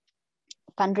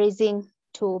fundraising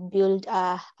to build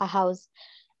a house,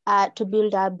 to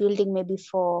build a building maybe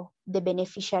for the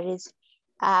beneficiaries,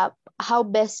 how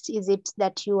best is it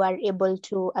that you are able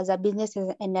to, as a business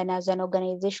and then as an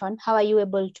organization, how are you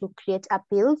able to create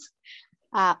appeals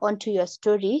onto your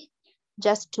story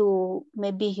just to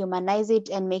maybe humanize it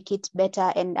and make it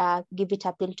better and give it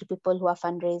appeal to people who are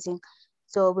fundraising?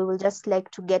 So we will just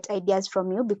like to get ideas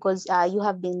from you, because you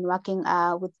have been working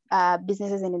with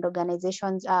businesses and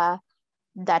organizations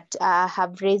that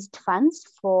have raised funds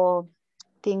for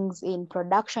things in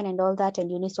production and all that.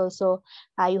 And Eunice also,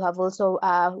 you have also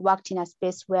worked in a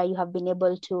space where you have been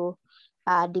able to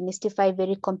demystify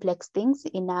very complex things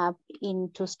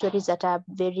into stories that are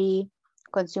very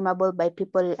consumable by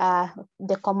people,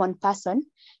 the common person.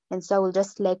 And so I would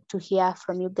just like to hear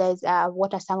from you guys,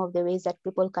 what are some of the ways that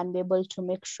people can be able to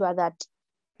make sure that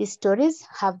these stories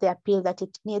have the appeal that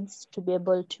it needs to be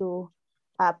able to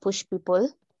push people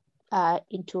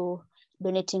into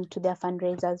donating to their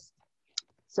fundraisers.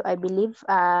 So I believe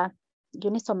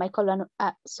Eunice or Michael,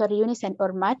 Eunice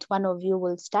or Matt, one of you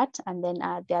will start, and then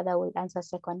the other will answer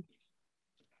second.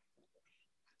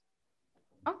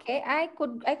 Okay, I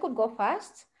could go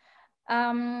first.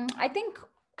 I think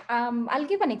I'll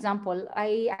give an example.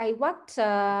 I worked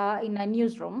in a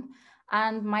newsroom,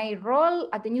 and my role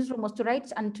at the newsroom was to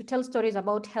write and to tell stories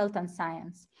about health and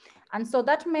science. And so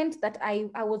that meant that I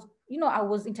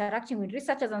was interacting with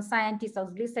researchers and scientists. I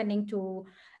was listening to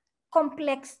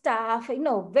complex stuff,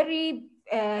 very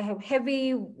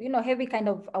heavy, heavy kind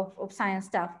of science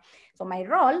stuff. So my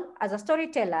role as a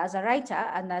storyteller, as a writer,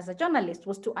 and as a journalist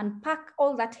was to unpack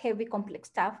all that heavy, complex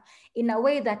stuff in a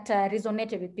way that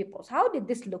resonated with people. So how did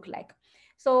this look like?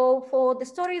 So for the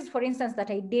stories, for instance, that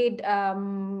I did,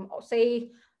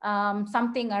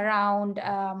 something around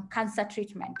cancer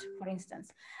treatment, for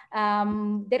instance.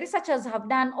 The researchers have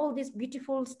done all these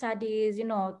beautiful studies,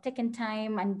 taken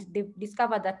time, and they've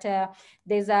discovered that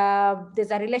there's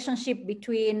a relationship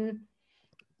between,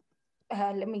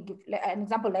 let me give an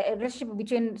example, a relationship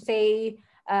between, say,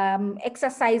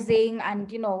 exercising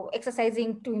and,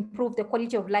 exercising to improve the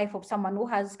quality of life of someone who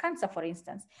has cancer, for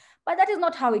instance. But that is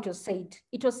not how it was said.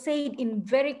 It was said in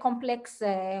very complex,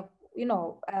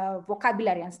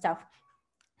 vocabulary and stuff.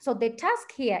 So the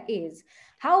task here is,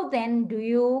 how then do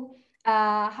you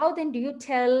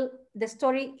tell the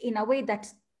story in a way that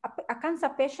a cancer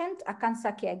patient, a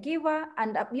cancer caregiver,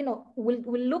 and you know, will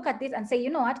look at this and say, you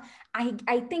know what,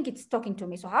 I think it's talking to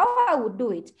me. So how I would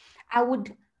do it, I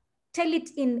would tell it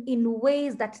in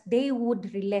ways that they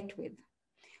would relate with.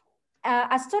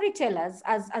 As storytellers,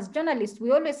 as journalists,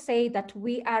 we always say that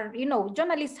we are, you know,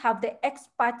 journalists have the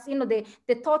experts, you know,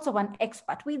 the thoughts of an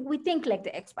expert. We think like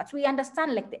the experts, we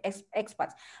understand like the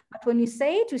experts. But when you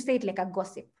say it like a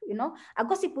gossip, you know, a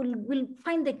gossip will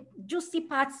find the juicy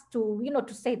parts to, you know,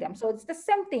 to say them. So it's the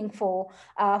same thing for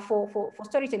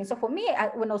storytelling. So for me,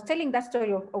 when I was telling that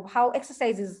story of how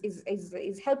exercise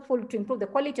is helpful to improve the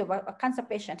quality of a cancer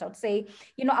patient, I would say,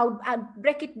 you know, I'd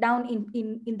break it down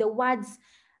in the words.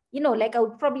 You know, like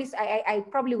I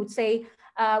probably would say,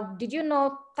 did you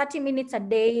know 30 minutes a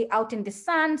day out in the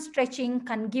sun stretching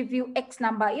can give you X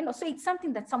number? You know, so it's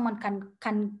something that someone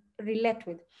can relate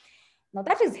with. Now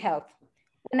that is health.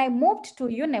 When I moved to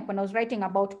UNEP, when I was writing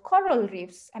about coral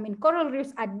reefs, I mean, coral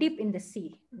reefs are deep in the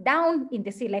sea, down in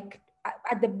the sea, like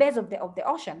at the base of the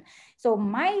ocean. So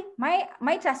my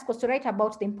task was to write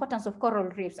about the importance of coral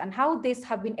reefs and how these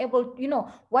have been able, you know,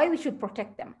 why we should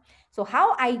protect them. So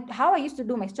how I used to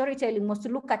do my storytelling was to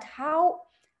look at how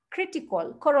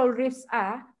critical coral reefs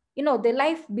are. You know, the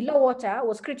life below water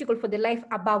was critical for the life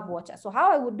above water. So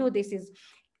how I would do this is,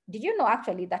 did you know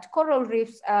actually that coral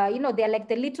reefs, you know, they're like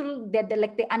they're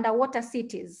like the underwater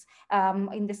cities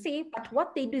in the sea, but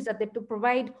what they do is that they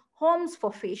provide homes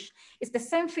for fish. It's the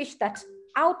same fish that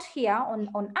out here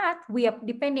on Earth, we are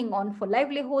depending on for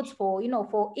livelihoods, for, you know,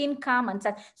 for income and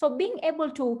such. So being able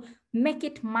to make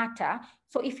it matter.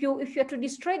 So if you're to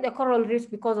destroy the coral reefs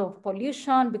because of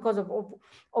pollution, because of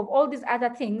all these other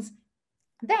things,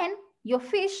 then your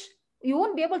fish, you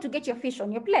won't be able to get your fish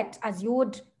on your plate as you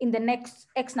would in the next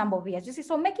X number of years. You see,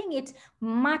 so making it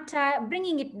matter,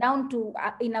 bringing it down to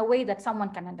in a way that someone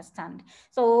can understand.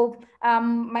 So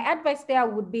my advice there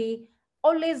would be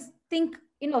always think,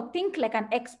 you know, think like an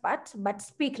expert, but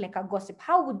speak like a gossip.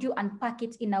 How would you unpack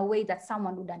it in a way that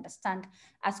someone would understand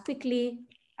as quickly,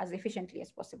 as efficiently as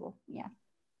possible? Yeah.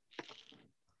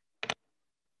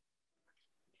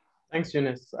 Thanks,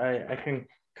 Eunice. I can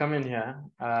come in here.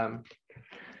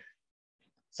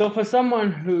 So for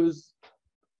someone who's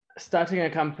starting a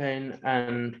campaign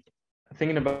and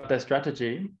thinking about their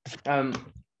strategy,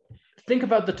 think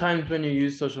about the times when you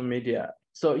use social media.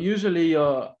 So usually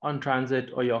you're on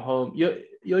transit or you're home.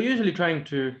 You're usually trying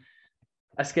to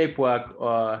escape work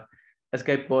or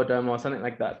escape boredom or something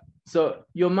like that. So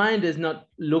your mind is not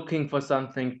looking for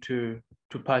something to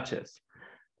purchase.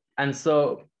 And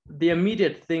so the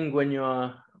immediate thing when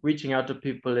you're reaching out to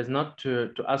people is not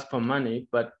to ask for money,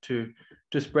 but to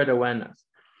spread awareness.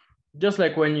 Just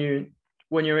like when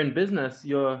you're in business,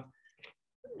 you're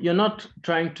not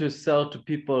trying to sell to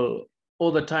people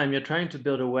all the time. You're trying to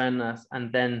build awareness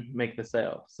and then make the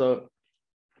sale. So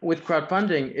with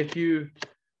crowdfunding, if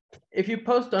you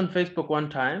post on Facebook one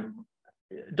time,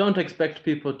 don't expect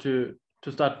people to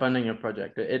start funding your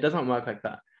project. It doesn't work like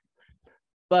that.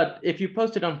 But if you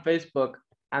post it on Facebook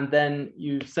and then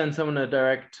you send someone a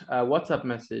direct WhatsApp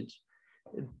message,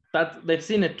 that they've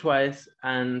seen it twice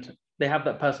and they have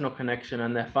that personal connection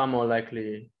and they're far more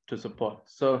likely to support.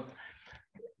 So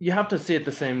you have to see it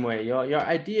the same way. Your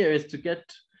idea is to get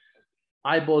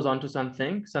eyeballs onto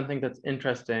something that's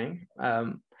interesting.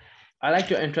 I like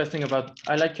your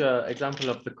example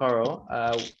of the coral.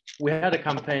 We had a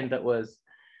campaign that was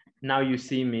Now You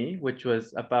See Me, which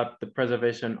was about the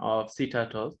preservation of sea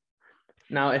turtles.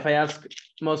 Now, if I ask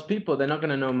most people, they're not going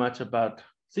to know much about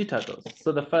sea turtles.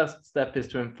 So the first step is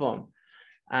to inform.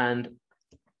 And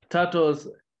turtles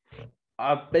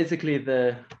are basically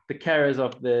the carriers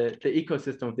of the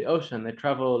ecosystem of the ocean. They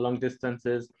travel long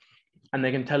distances and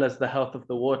they can tell us the health of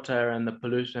the water and the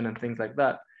pollution and things like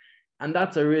that. And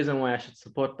that's a reason why I should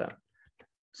support them.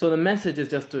 So the message is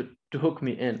just to hook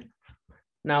me in.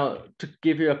 Now, to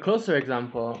give you a closer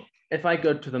example, if I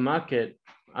go to the market,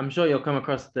 I'm sure you'll come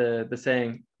across the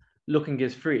saying, looking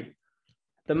is free.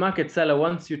 The market seller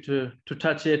wants you to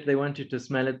touch it. They want you to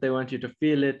smell it. They want you to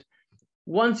feel it.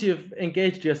 Once you've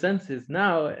engaged your senses,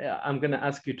 now I'm going to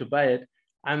ask you to buy it.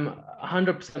 I'm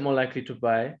 100% more likely to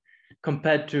buy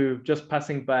compared to just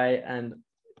passing by and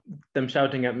them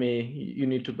shouting at me, you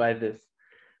need to buy this.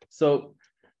 So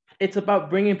it's about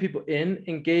bringing people in,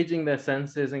 engaging their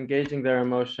senses, engaging their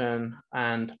emotion,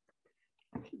 and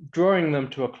drawing them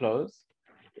to a close.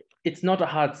 It's not a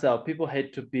hard sell. People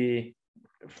hate to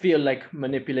feel like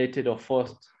manipulated or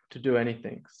forced to do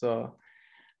anything. So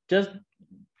just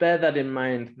bear that in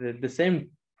mind. The same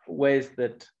ways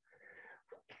that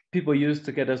people use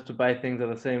to get us to buy things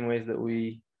are the same ways that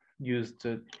we use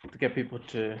to get people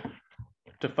to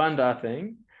fund our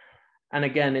thing. And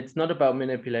again, it's not about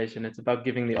manipulation, it's about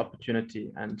giving the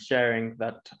opportunity and sharing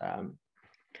that,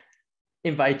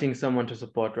 inviting someone to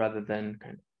support rather than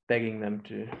kind of begging them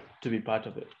to be part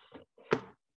of it.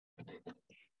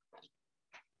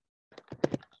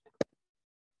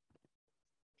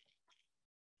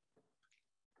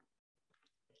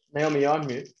 Naomi, you're on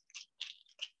mute.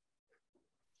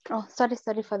 Oh, sorry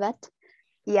for that.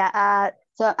 Yeah,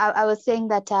 so I was saying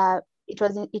that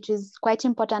it is quite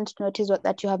important to notice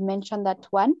that you have mentioned that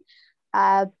one.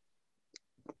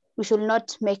 We should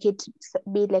not make it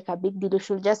be like a big deal. We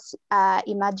should just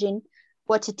imagine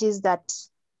what it is that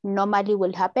normally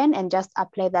will happen and just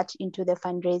apply that into the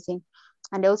fundraising.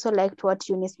 And I also liked what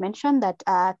Eunice mentioned, that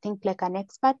think like an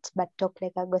expert, but talk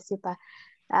like a gossiper.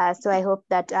 So I hope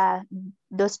that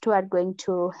those two are going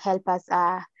to help us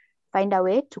find a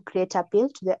way to create appeal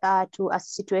to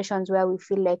situations where we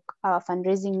feel like our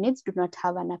fundraising needs do not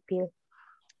have an appeal.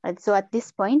 And so at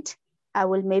this point, I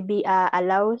will maybe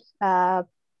allow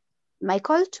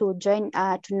Michael to join,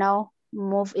 to now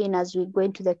move in as we go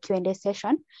into the Q&A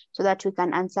session so that we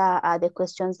can answer the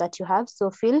questions that you have.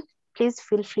 So please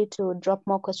feel free to drop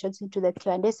more questions into the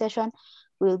Q&A session.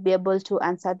 We'll be able to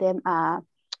answer them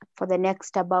for the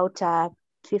next about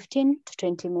 15 to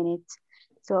 20 minutes.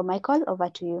 So Michael, over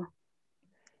to you.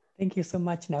 Thank you so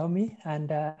much, Naomi.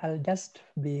 And I'll just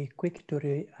be quick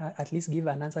to at least give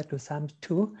an answer to some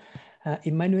two.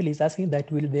 Emmanuel is asking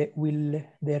that will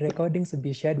the recordings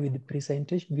be shared with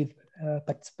presentation with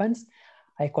participants?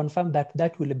 I confirm that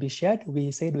that will be shared.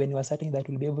 We said when we were starting that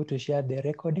we'll be able to share the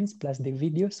recordings plus the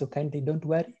video. So kindly don't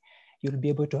worry. You'll be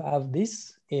able to have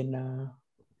this in.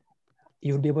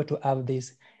 You'll be able to have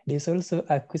this. There's also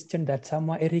a question that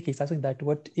Eric is asking that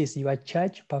what is your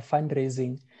charge per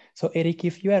fundraising? So Eric,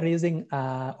 if you are raising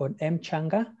on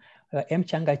Mchanga,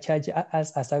 Mchanga charge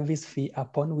as a service fee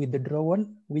upon withdrawal,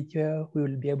 which we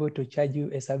will be able to charge you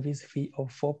a service fee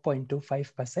of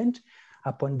 4.25%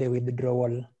 upon the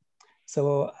withdrawal.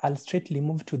 So I'll straightly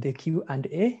move to the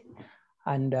Q&A.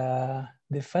 And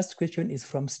the first question is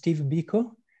from Steve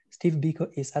Biko. Steve Biko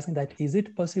is asking that, is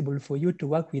it possible for you to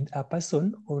work with a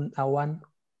person on a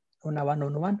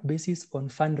one-on-one basis on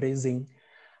fundraising?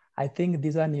 I think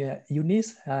these are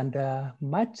Eunice and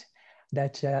Matt,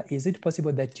 that is it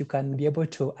possible that you can be able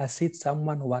to assist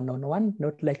someone one-on-one,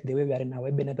 not like the way we are in our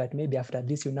webinar, but maybe after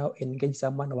this you now engage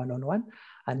someone one-on-one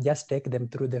and just take them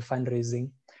through the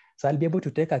fundraising. So I'll be able to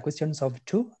take questions of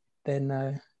two,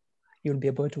 then we'll be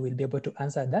able to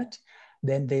answer that.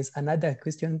 Then there's another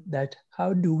question that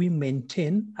how do we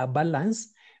maintain a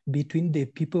balance between the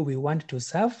people we want to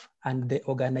serve and the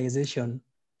organization?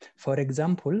 For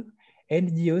example,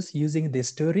 NGOs using the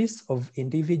stories of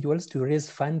individuals to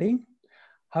raise funding.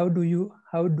 How do you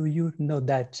know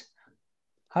that?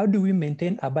 How do we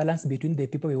maintain a balance between the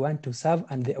people we want to serve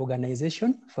and the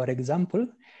organization? For example,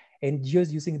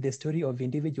 NGOs using the story of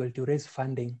individual to raise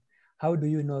funding. How do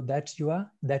you know that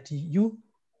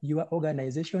your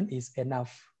organization is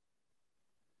enough?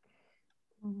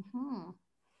 Mm-hmm.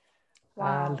 Wow.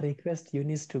 I'll request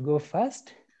Eunice to go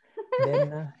first.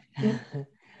 Then thank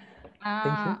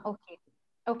you.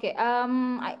 Okay.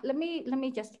 Let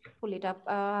me just pull it up.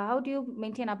 How do you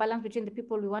maintain a balance between the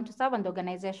people we want to serve and the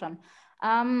organization?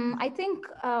 I think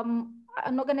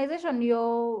an organization,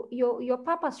 your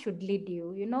purpose should lead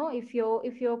you. You know, if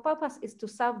your purpose is to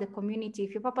serve the community,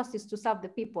 if your purpose is to serve the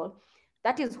people,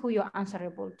 that is who you're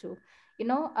answerable to. You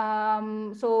know, I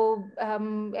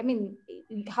mean,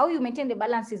 how you maintain the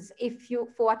balance is if you,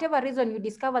 for whatever reason, you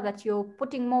discover that you're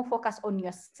putting more focus on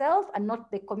yourself and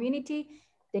not the community,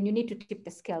 then you need to tip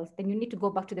the scales. Then you need to go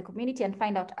back to the community and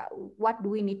find out what do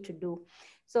we need to do.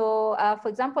 So, for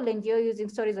example, NGO using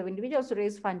stories of individuals to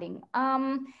raise funding. I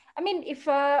mean, if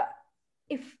that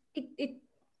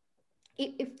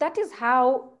is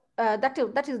how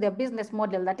that is their business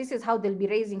model, that this is how they'll be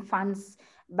raising funds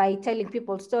by telling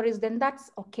people stories, then that's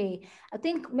okay. I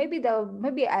think maybe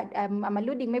I'm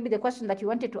alluding maybe the question that you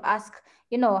wanted to ask,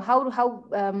 you know, how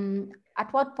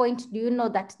at what point do you know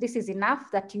that this is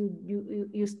enough, that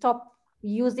you stop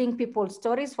using people's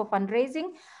stories for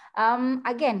fundraising?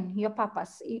 Again, your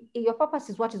purpose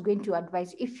is what is going to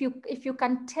advise. If you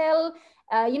can tell,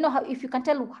 you know, if you can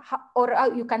tell or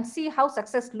you can see how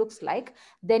success looks like,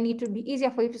 then it will be easier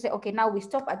for you to say, okay, now we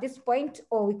stop at this point,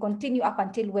 or we continue up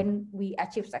until when we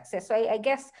achieve success. So I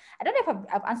guess, I don't know if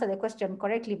I've answered the question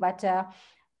correctly, but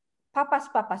purpose.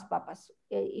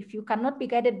 If you cannot be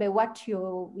guided by what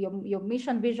your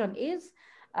mission vision is,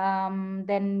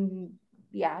 then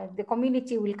yeah, the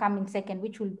community will come in second,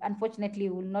 which will unfortunately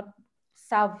will not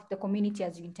serve the community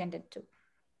as you intended to.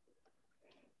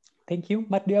 Thank you.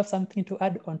 Matt, do you have something to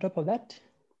add on top of that?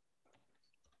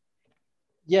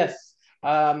 Yes.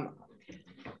 So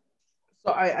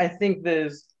I think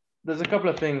there's a couple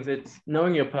of things. It's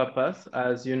knowing your purpose,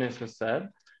 as Eunice has said,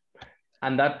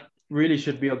 and that really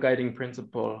should be your guiding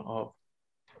principle of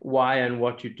why and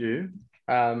what you do,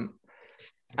 and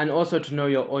also to know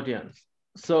your audience.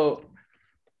 So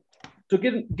to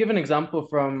give an example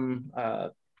from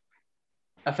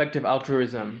effective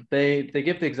altruism, they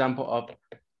give the example of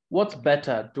what's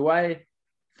better. Do I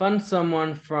fund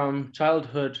someone from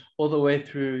childhood all the way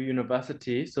through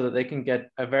university so that they can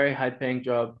get a very high paying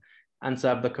job and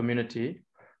serve the community?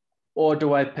 Or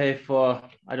do I pay for,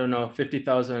 I don't know,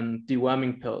 50,000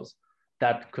 deworming pills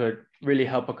that could really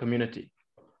help a community?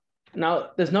 Now,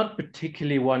 there's not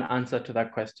particularly one answer to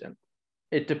that question.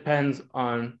 It depends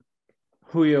on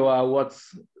who you are,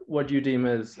 what you deem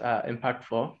as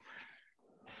impactful.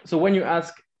 So when you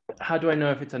ask, how do I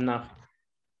know if it's enough?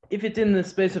 If it's in the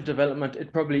space of development,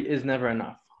 it probably is never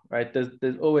enough, right?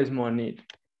 There's always more need.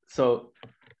 So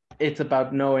it's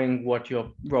about knowing what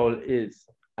your role is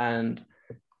and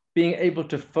being able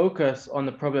to focus on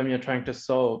the problem you're trying to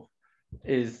solve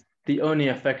is the only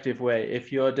effective way.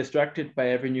 If you're distracted by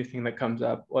every new thing that comes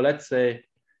up, or let's say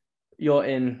you're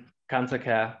in cancer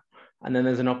care and then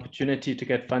there's an opportunity to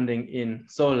get funding in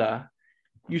solar,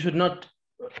 you should not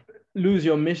lose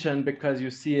your mission because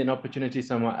you see an opportunity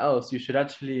somewhere else. You should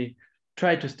actually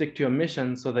try to stick to your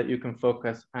mission so that you can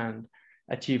focus and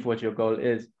achieve what your goal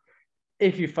is.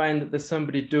 If you find that there's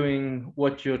somebody doing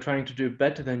what you're trying to do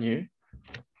better than you,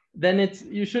 then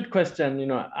you should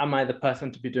question, am I the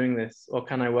person to be doing this, or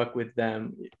can I work with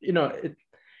them?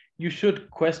 You should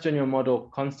question your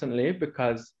model constantly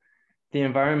because the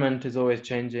environment is always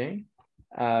changing.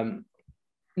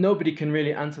 Nobody can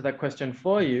really answer that question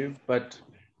for you, but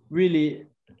really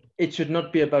it should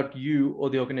not be about you or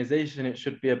the organization. It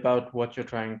should be about what you're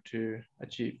trying to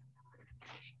achieve.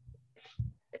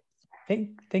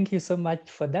 Thank you so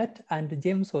much for that. And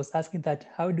James was asking that,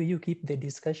 how do you keep the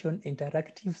discussion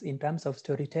interactive in terms of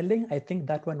storytelling? I think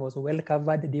that one was well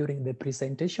covered during the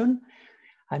presentation.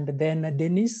 And then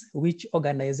Dennis, which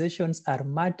organizations are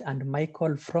Matt and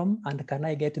Michael from, and can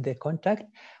I get the contact?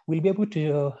 We'll be able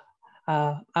to,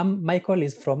 Michael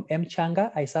is from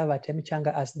Mchanga. I serve at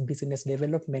Mchanga as Business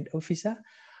Development Officer.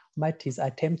 Matt is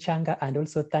at Mchanga and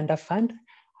also Thunder Fund.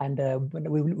 And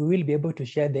we will be able to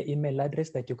share the email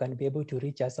address that you can be able to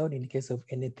reach us out in case of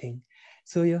anything.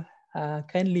 So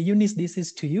kindly, Eunice, this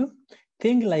is to you.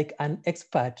 Think like an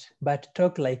expert, but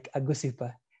talk like a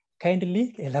gossiper.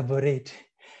 Kindly elaborate.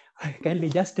 Kindly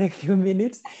just take a few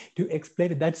minutes to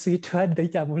explain that sweet word,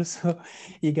 which I'm also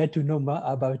eager to know more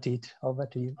about it. Over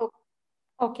to you.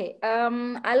 Okay,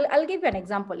 I'll give you an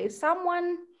example. If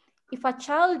a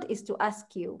child is to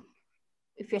ask you,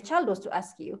 if your child was to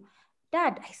ask you,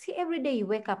 Dad, I see every day you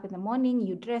wake up in the morning,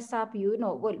 you dress up,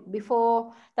 well,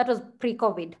 before, that was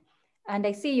pre-COVID, and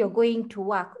I see you're going to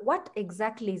work. What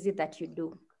exactly is it that you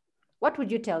do? What would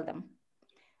you tell them?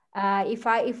 For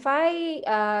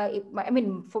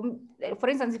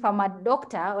instance, if I'm a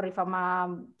doctor or if I'm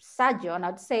a surgeon,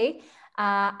 I'd say,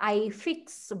 I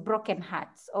fix broken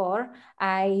hearts, or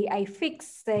I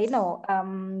fix,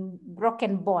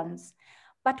 broken bones.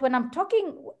 But when I'm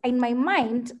talking in my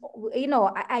mind,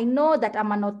 I know that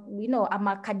I'm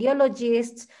a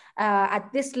cardiologist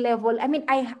at this level. I mean,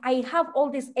 I have all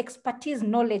this expertise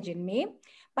knowledge in me,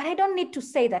 but I don't need to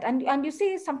say that. And you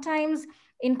see, sometimes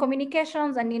in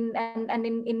communications and in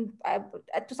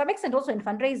to some extent also in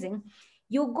fundraising,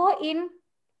 you go in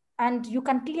and you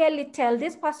can clearly tell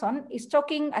this person is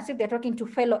talking as if they're talking to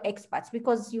fellow experts,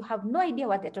 because you have no idea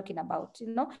what they're talking about.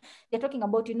 They're talking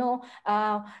about,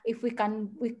 if we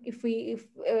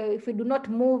do not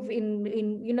move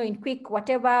in quick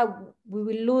whatever, we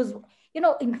will lose,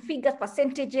 in figures,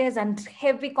 percentages, and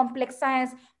heavy complex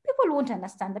science. People won't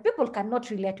understand that. People cannot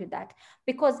relate with that,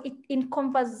 because in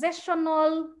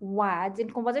conversational words, in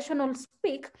conversational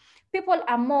speak, people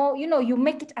are more, you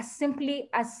make it as simple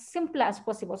as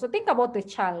possible. So think about the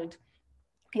child,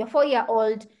 your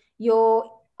 4-year-old,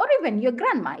 or even your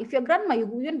grandma. If your grandma, you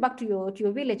went back to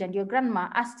your village and your grandma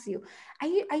asks you,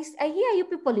 I hear you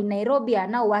people in Nairobi are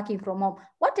now working from home.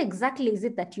 What exactly is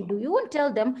it that you do? You won't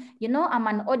tell them, I'm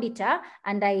an auditor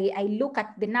and I look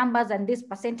at the numbers and these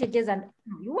percentages, and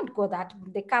you won't go that,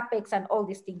 the CapEx and all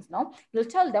these things, no? You'll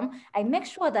tell them, I make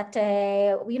sure that,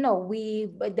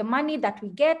 the money that we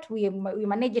get, we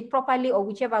manage it properly, or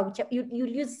whichever you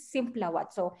use simpler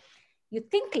words. So you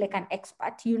think like an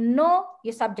expert, you know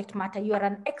your subject matter, you are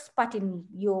an expert in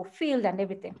your field and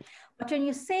everything. But when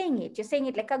you're saying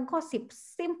it like a gossip,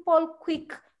 simple,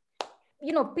 quick,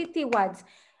 pithy words.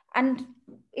 And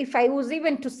if I was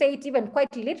even to say it even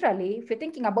quite literally, if you're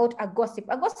thinking about a gossip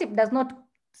does not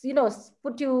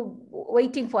put you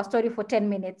waiting for a story for 10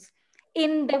 minutes.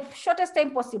 In the shortest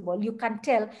time possible, you can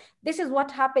tell this is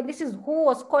what happened, this is who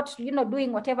was caught,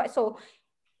 doing whatever. So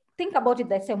think about it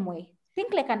the same way.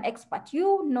 Think like an expert,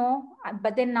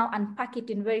 but then now unpack it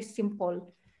in very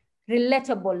simple,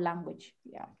 relatable language,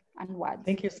 and words.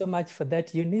 Thank you so much for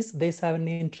that, Eunice. There's an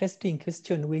interesting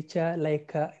question, which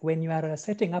when you are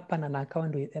setting up an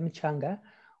account with Mchanga,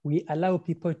 we allow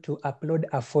people to upload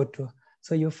a photo.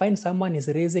 So you find someone is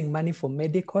raising money for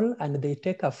medical and they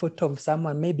take a photo of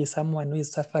someone, maybe someone who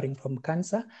is suffering from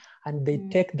cancer, and they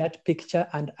take that picture,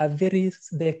 and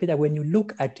when you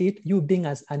look at it, you being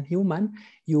as a human,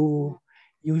 you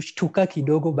shtuka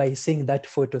kidogo by seeing that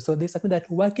photo. So there's something that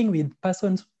working with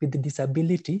persons with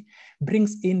disability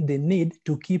brings in the need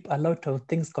to keep a lot of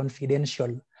things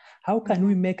confidential. How can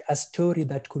we make a story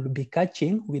that could be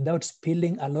catching without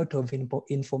spilling a lot of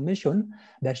information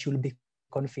that should be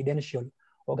confidential?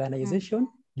 Organization,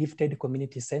 Gifted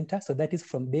Community Center. So that is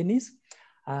from Dennis.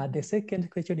 The second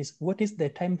question is, what is the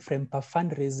time frame per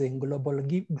fundraising? Global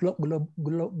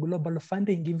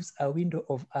funding gives a window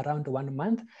of around 1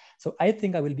 month. So I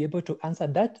think I will be able to answer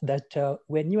that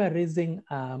when you are raising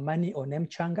money on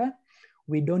Mchanga,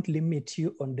 we don't limit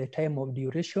you on the time of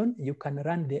duration. You can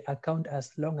run the account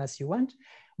as long as you want,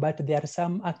 but there are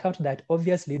some accounts that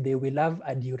obviously they will have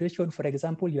a duration. For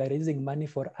example, you are raising money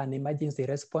for an emergency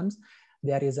response.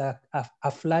 There is a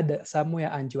flood somewhere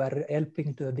and you are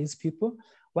helping to these people.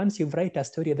 Once you write a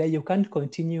story there, you can't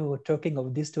continue talking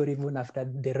of this story even after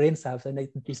the rains have, and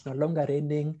it's no longer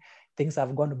raining, things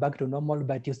have gone back to normal,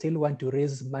 but you still want to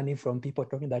raise money from people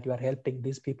talking that you are helping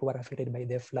these people who are affected by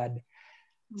the flood.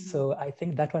 So I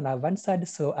think that one I've answered.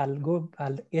 So I'll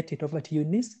get it over to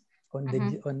Eunice on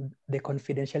the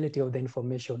confidentiality of the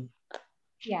information.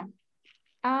 Yeah.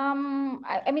 I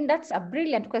mean, that's a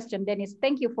brilliant question, Dennis.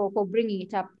 Thank you for bringing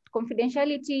it up.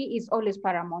 Confidentiality is always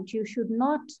paramount. You should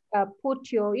not put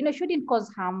shouldn't cause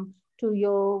harm to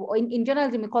your, in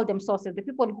journalism, we call them sources, the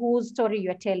people whose story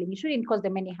you're telling. You shouldn't cause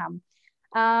them any harm.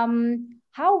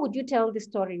 How would you tell the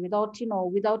story without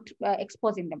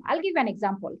exposing them? I'll give you an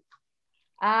example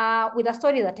with a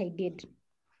story that I did.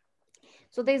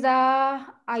 So there's a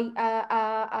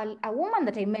woman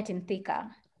that I met in Thika.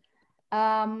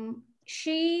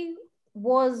 She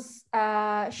was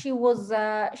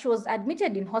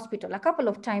admitted in hospital a couple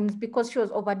of times because she was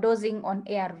overdosing on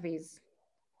ARVs.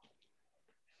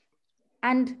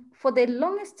 And for the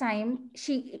longest time,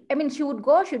 she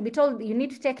would be told, you need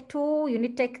to take 2, you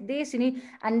need to take this,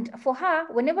 and for her,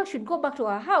 whenever she'd go back to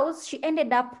her house, she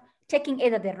ended up taking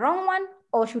either the wrong one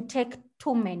or she'd take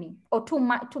too many or too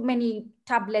many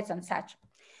tablets and such.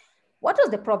 What was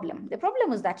the problem? The problem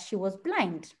was that she was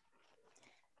blind.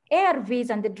 ARVs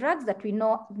and the drugs that we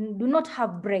know do not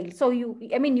have braille. So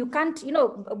you can't,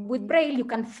 with braille, you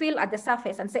can feel at the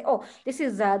surface and say, oh, this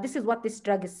is what this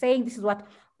drug is saying, this is what,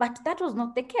 but that was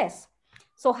not the case.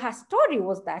 So her story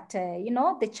was that,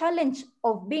 the challenge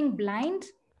of being blind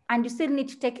and you still need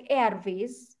to take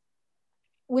ARVs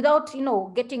without,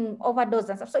 getting overdosed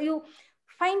and stuff. So you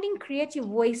finding creative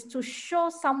ways to show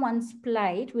someone's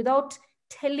plight without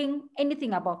telling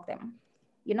anything about them,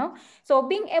 So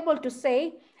being able to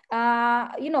say,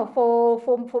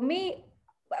 for me,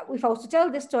 if I was to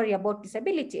tell this story about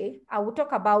disability, I would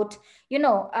talk about,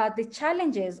 the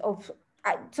challenges of,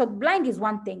 so blind is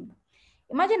one thing.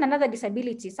 Imagine another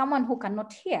disability, someone who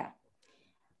cannot hear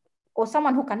or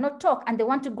someone who cannot talk and they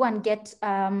want to go and get, they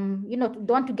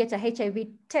want to get a HIV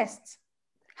test.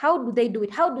 How do they do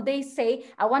it? How do they say,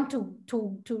 I want to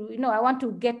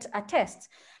get a test?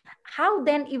 How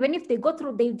then, even if they go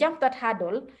through, they jump that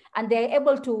hurdle and they're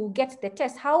able to get the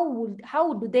test, how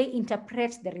do they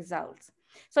interpret the results?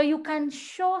 So you can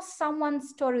show someone's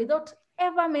story without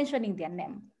ever mentioning their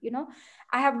name.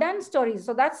 I have done stories.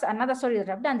 So that's another story that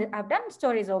I've done. I've done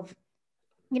stories of,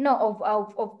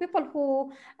 of people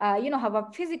who, have a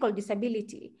physical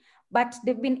disability, but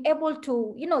they've been able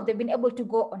to,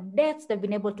 go on dates. They've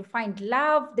been able to find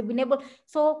love.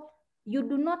 So you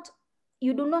do not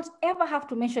ever have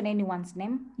to mention anyone's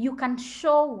name. You can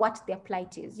show what their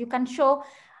plight is. You can show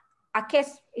a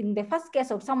case, in the first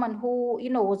case, of someone who,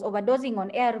 was overdosing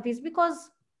on ARVs because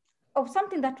of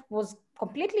something that was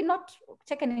completely not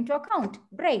taken into account,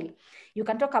 braille. You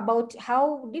can talk about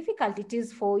how difficult it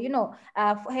is for,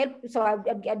 for help. So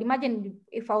I'd imagine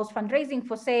if I was fundraising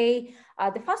for, say,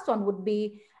 the first one would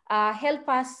be help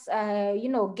us,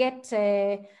 get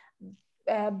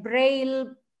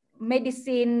braille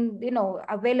medicine,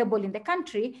 available in the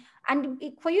country. And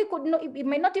for you, it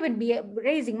may not even be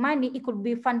raising money. It could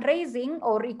be fundraising,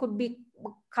 or it could be,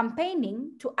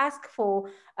 campaigning to ask for,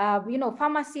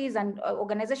 pharmacies and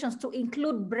organizations to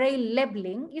include braille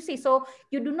labeling. You see, so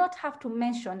you do not have to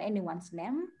mention anyone's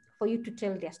name for you to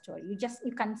tell their story. You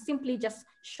can simply just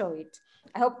show it.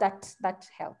 I hope that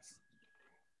helps.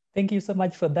 Thank you so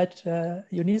much for that,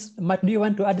 Eunice. Matt, do you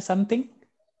want to add something?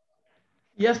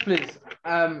 Yes, please.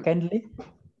 Kindly.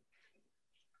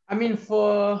 I mean,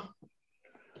 for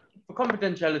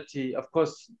confidentiality, of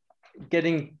course,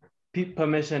 getting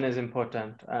permission is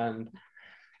important. And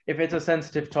if it's a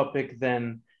sensitive topic,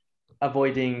 then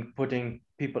avoiding putting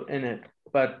people in it.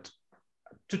 But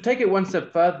to take it one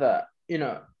step further,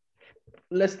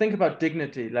 let's think about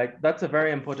dignity. Like, that's a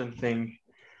very important thing.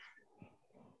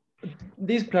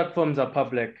 These platforms are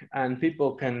public and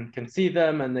people can see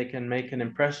them and they can make an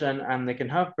impression and they can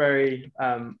have very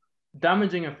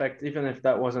damaging effects, even if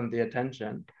that wasn't the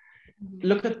intention.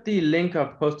 Look at the link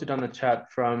I've posted on the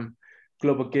chat from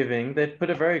Global Giving. They've put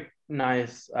a very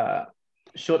nice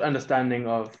short understanding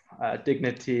of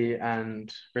dignity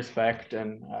and respect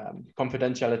and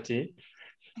confidentiality.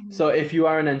 So if you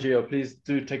are an NGO, please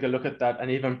do take a look at that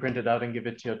and even print it out and give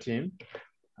it to your team.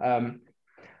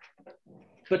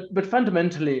 But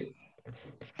fundamentally,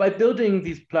 by building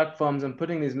these platforms and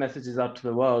putting these messages out to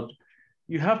the world,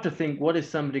 you have to think, what is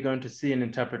somebody going to see and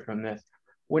interpret from this?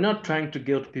 We're not trying to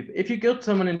guilt people. If you guilt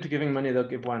someone into giving money, they'll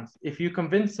give once. If you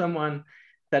convince someone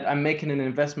that I'm making an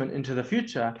investment into the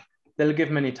future, they'll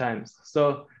give many times.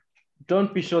 So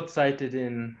don't be short-sighted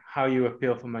in how you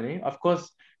appeal for money. Of course,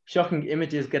 shocking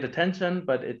images get attention,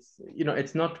 but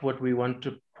it's not what we want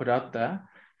to put out there.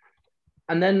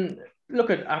 And then look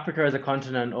at Africa as a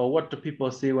continent, or what do people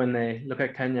see when they look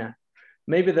at Kenya?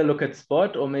 Maybe they look at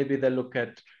sport, or maybe they look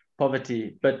at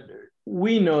poverty. But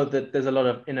we know that there's a lot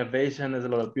of innovation, there's a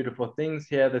lot of beautiful things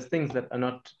here, there's things that are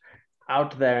not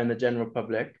out there in the general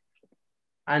public.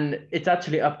 And it's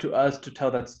actually up to us to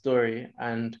tell that story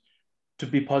and to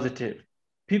be positive.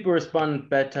 People respond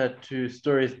better to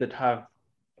stories that have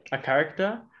a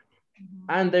character,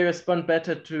 and they respond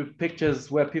better to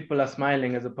pictures where people are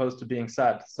smiling as opposed to being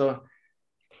sad. So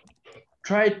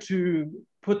try to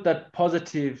put that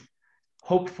positive,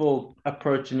 hopeful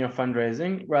approach in your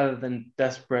fundraising rather than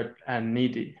desperate and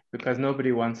needy, because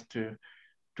nobody wants to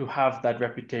have that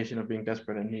reputation of being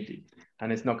desperate and needy,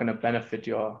 and it's not going to benefit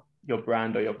your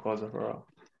brand or your cause overall.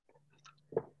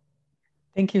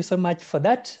 Thank you so much for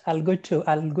that. I'll go to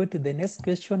the next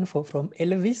question from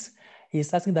Elvis.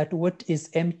 He's asking that, what is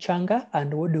Mchanga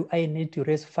and what do I need to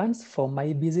raise funds for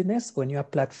my business on your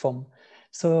platform?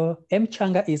 So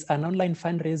Mchanga is an online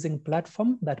fundraising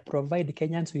platform that provides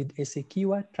Kenyans with a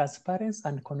secure, transparent,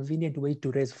 and convenient way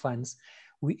to raise funds.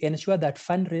 We ensure that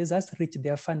fundraisers reach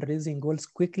their fundraising goals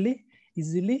quickly,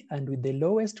 easily, and with the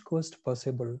lowest cost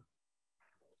possible.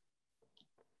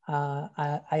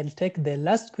 I'll take the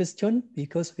last question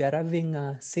because we are having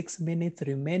 6 minutes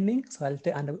remaining. So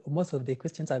and most of the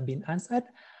questions have been answered.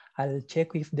 I'll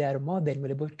check if there are more, then we'll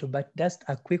be able to, but just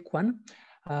a quick one.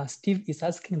 Steve is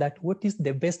asking that, what is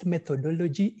the best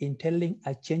methodology in telling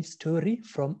a change story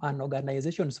from an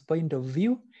organization's point of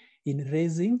view in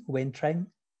raising when trying,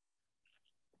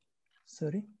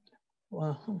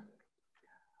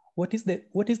 what is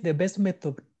the best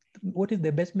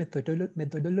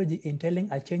methodology in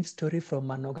telling a change story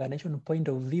from an organization point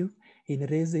of view in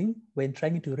raising when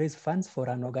trying to raise funds for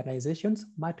an organization?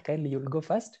 Matt, kindly, you'll go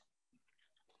first.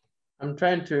 I'm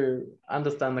trying to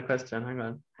understand the question. Hang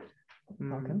on.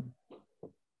 Okay.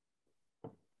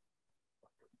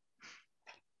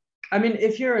 I mean,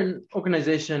 if you're an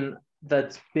organization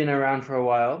that's been around for a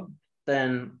while,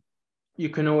 then you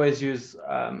can always use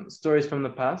stories from the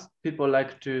past. People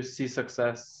like to see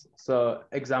success, so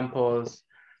examples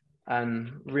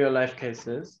and real life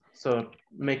cases. So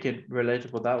make it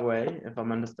relatable that way, if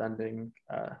I'm understanding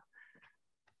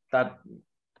that,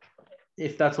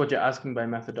 if that's what you're asking by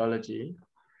methodology.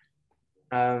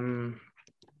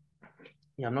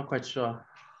 Yeah, I'm not quite sure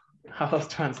how else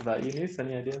to answer that. Eunice,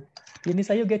 any idea? Eunice,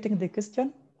 are you getting the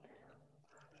question?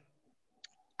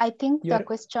 I think the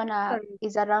question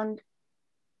is around,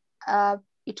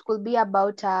 it could be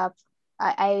about, as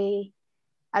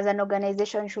an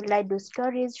organization, should I do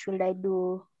stories? Should I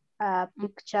do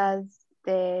pictures,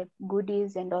 the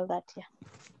goodies and all that? Yeah.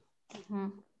 Mm-hmm.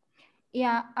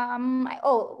 Yeah.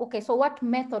 Okay. So what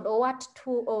method or what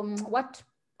tool, what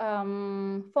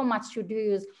formats should you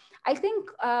use? I think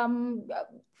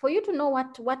for you to know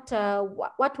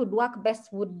what would work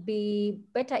best would be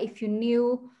better if you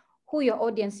knew who your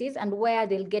audience is and where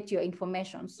they'll get your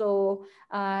information. So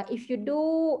if you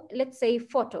do, let's say,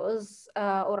 photos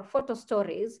or photo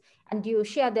stories, and you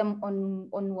share them on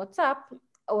WhatsApp,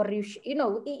 or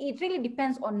it really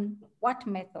depends on what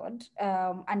method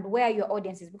and where your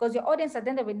audience is, because your audience at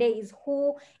the end of the day is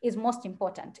who is most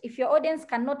important. If your audience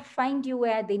cannot find you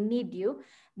where they need you,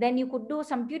 then you could do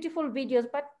some beautiful videos,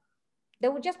 but they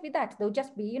would just be that. They would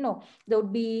just be, they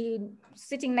would be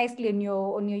sitting nicely on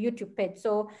your YouTube page.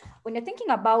 So when you're thinking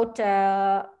about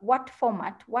what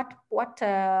format, what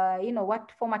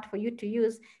format for you to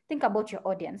use, think about your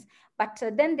audience. But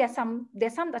then there's some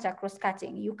that are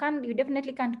cross-cutting. You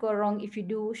definitely can't go wrong if you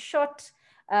do short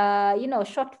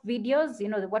short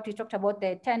videos, what we talked about,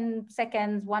 the 10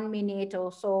 seconds, 1 minute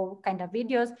or so kind of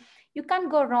videos. You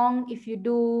can't go wrong if you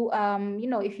do,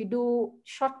 if you do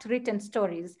short written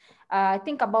stories.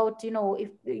 Think about, if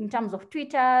in terms of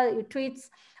tweets,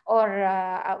 or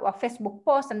a Facebook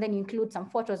post, and then you include some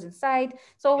photos inside.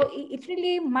 So it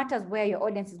really matters where your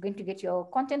audience is going to get your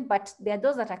content, but there are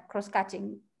those that are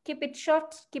cross-cutting. Keep it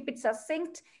short, keep it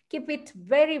succinct, keep it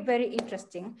very, very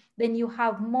interesting. Then you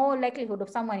have more likelihood of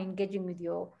someone engaging with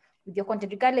your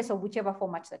content, regardless of whichever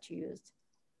format that you used.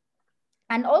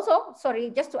 And also, sorry,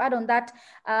 just to add on that,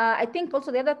 I think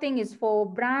also the other thing is for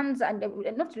brands, and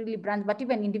not really brands, but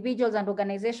even individuals and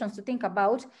organizations to think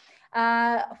about,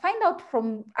 find out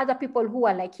from other people who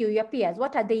are like you, your peers,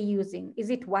 what are they using? Is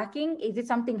it working? Is it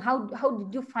something, how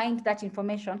did you find that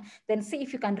information? Then see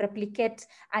if you can replicate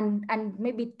and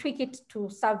maybe tweak it to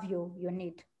serve your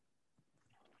need.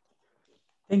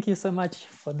 Thank you so much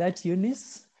for that,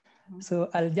 Eunice. So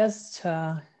I'll just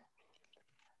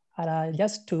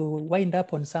to wind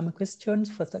up on some questions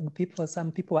for some people.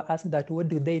 Some people are asking that what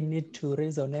do they need to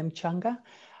raise on Mchanga?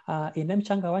 In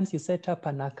Mchanga, once you set up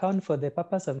an account for the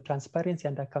purpose of transparency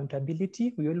and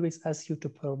accountability, we always ask you to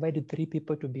provide 3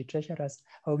 people to be treasurers,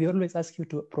 or we always ask you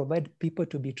to provide people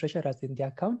to be treasurers in the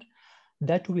account.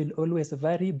 That will always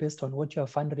vary based on what you're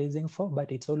fundraising for,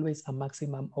 but it's always a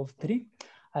maximum of 3.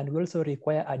 And we also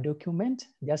require a document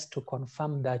just to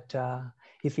confirm that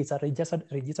if it's a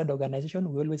registered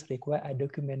organization, we always require a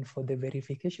document for the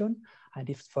verification. And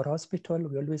if for hospital,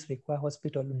 we always require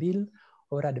hospital bill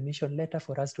or admission letter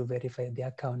for us to verify the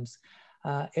accounts.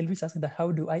 Elvis asking that,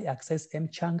 how do I access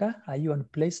Mchanga? Are you on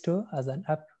Play Store as an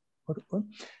app?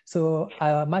 So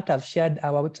I might have shared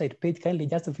our website page. Kindly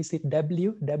just visit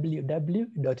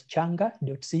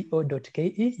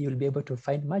www.changa.co.ke. You'll be able to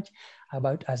find much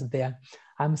about us there.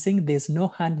 I'm seeing there's no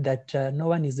hand that no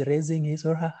one is raising his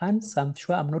or her hand. So I'm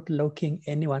sure I'm not locking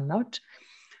anyone out.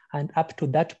 And up to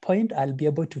that point, I'll be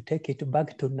able to take it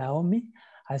back to Naomi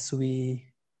as we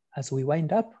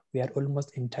wind up. We are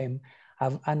almost in time.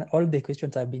 And all the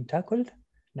questions have been tackled.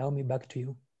 Naomi, back to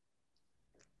you.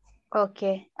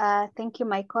 Okay, thank you,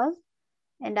 Michael.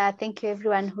 And thank you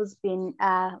everyone who's been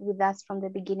with us from the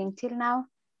beginning till now.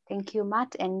 Thank you,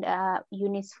 Matt and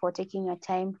Eunice, for taking your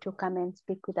time to come and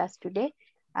speak with us today.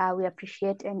 We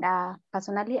appreciate, and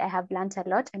personally, I have learned a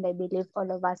lot, and I believe all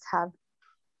of us have.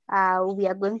 We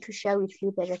are going to share with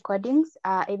you the recordings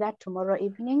either tomorrow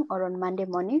evening or on Monday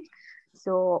morning.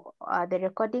 So the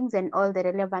recordings and all the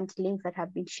relevant links that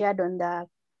have been shared on the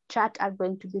chat are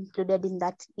going to be included in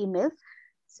that email.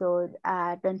 So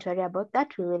don't worry about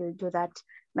that. We will do that.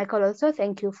 Michael, also,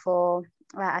 thank you for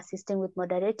assisting with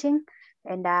moderating.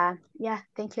 And yeah,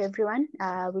 thank you, everyone.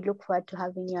 We look forward to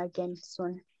having you again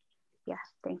soon. Yeah,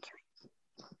 thank you.